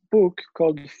nice book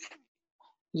called,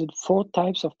 is it 4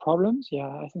 Types of Problems? Yeah,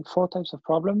 I think 4 Types of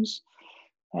Problems,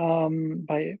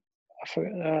 by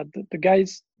the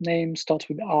guy's name starts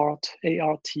with Art,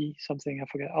 A-R-T something, I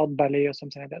forget, Art Ballet or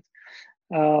something like that.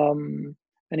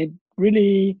 and it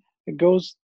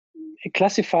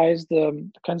classifies the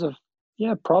kinds of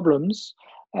problems,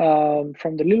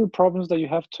 from the little problems that you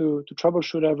have to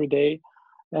troubleshoot every day,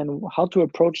 and how to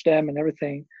approach them and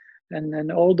everything, and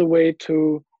then all the way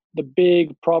to the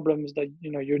big problems that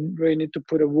you really need to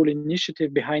put a whole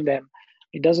initiative behind them.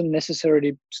 It doesn't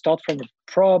necessarily start from a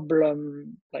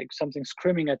problem like something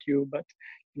screaming at you, but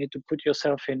you need to put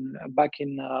yourself back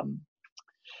in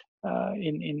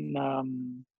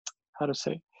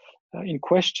in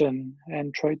question,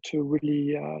 and try to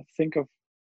really think of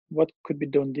what could be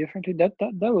done differently. That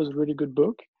was a really good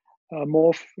book.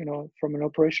 More from an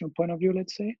operational point of view,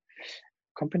 let's say,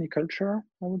 company culture,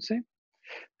 I would say.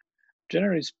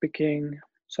 Generally speaking,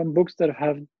 some books that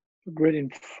have a great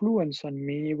influence on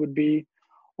me would be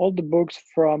all the books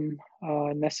from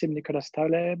Nassim Nicholas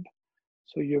Taleb.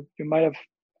 So you might have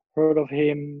heard of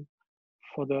him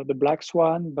for the Black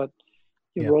Swan, but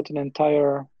he wrote an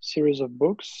entire series of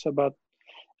books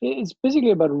it's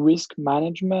basically about risk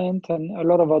management and a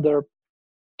lot of other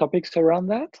topics around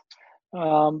that.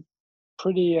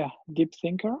 Pretty deep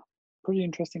thinker, pretty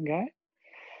interesting guy.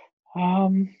 I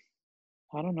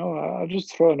don't know, I'll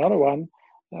just throw another one.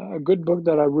 A good book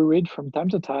that I reread from time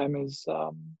to time is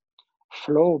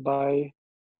Flow by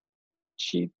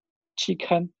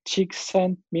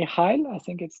Csikszentmihalyi. I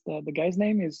think it's the guy's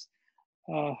name is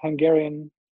Hungarian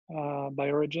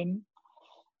by origin.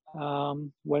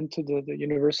 Went to the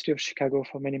University of Chicago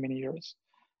for many years.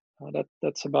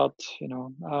 That's about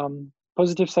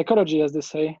positive psychology, as they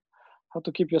say, how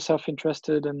to keep yourself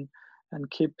interested and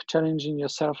keep challenging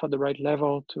yourself at the right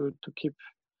level to keep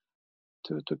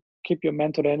your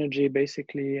mental energy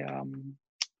basically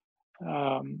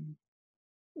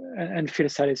and feel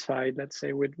satisfied, let's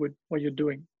say, with what you're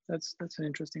doing. That's an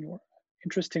interesting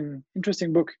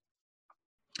book.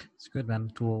 It's good,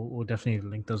 man. We'll definitely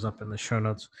link those up in the show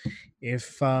notes.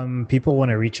 If people want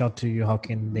to reach out to you, how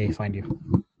can they find you?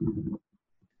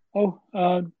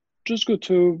 Just go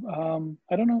to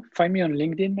I don't know, find me on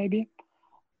LinkedIn maybe,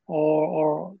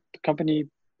 or the company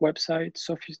website,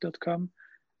 sofeast.com,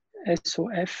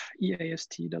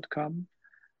 sofeast.com,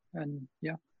 and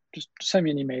just send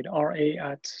me an email,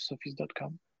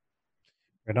 ra@sofeast.com.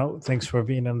 Renaud, thanks for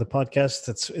being on the podcast.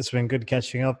 It's been good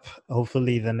catching up.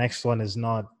 Hopefully the next one is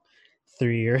not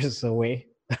 3 years away.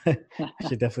 I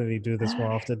should definitely do this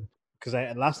more often, because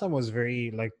last time was very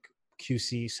like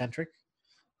QC centric.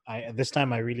 This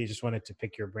time I really just wanted to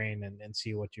pick your brain and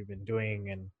see what you've been doing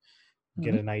and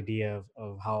get an idea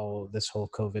of how this whole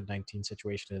COVID-19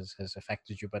 situation has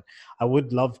affected you. But I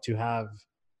would love to have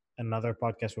another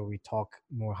podcast where we talk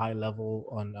more high level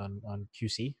on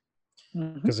QC.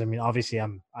 Because I mean, obviously,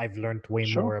 I've learned way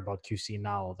more about QC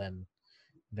now than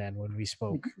when we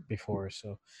spoke before.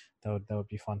 So that would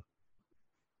be fun.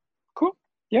 Cool.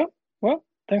 Yeah. Well,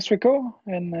 thanks, Rico,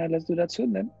 and let's do that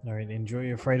soon then. All right. Enjoy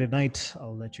your Friday night.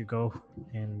 I'll let you go.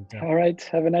 And all right.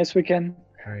 Have a nice weekend.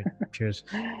 All right. Cheers.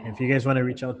 If you guys want to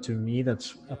reach out to me,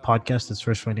 that's a podcast at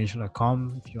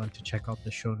sourcefinancial.com. If you want to check out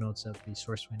the show notes, that'd be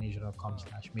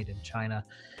sourcefinancial.com/made-in-China.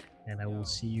 And I will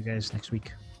see you guys next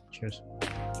week. Cheers.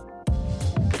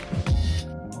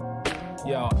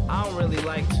 Yo, I don't really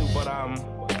like to, but I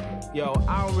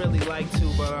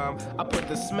put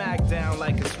the smack down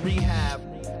like it's rehab.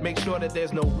 Make sure that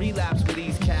there's no relapse with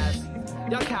these cats.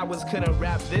 Y'all cowards couldn't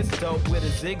rap this dope with a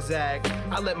zigzag.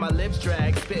 I let my lips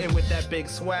drag, spitting with that big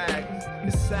swag.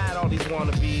 It's sad, all these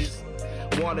wannabes.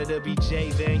 Wanted to be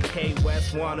Jay, then K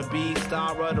West wannabe.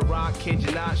 Star of the Rock, kid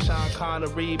you not, Sean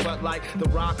Connery. But like the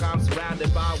Rock, I'm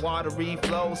surrounded by watery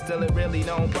flow. Still, it really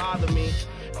don't bother me.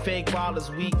 Fake ballers,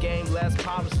 weak game, less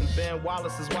polished than Ben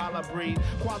Wallace's while I breathe.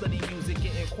 Quality music,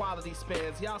 getting quality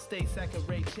spins. Y'all stay second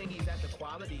rate chingies at the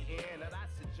quality end. Now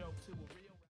that's a joke too.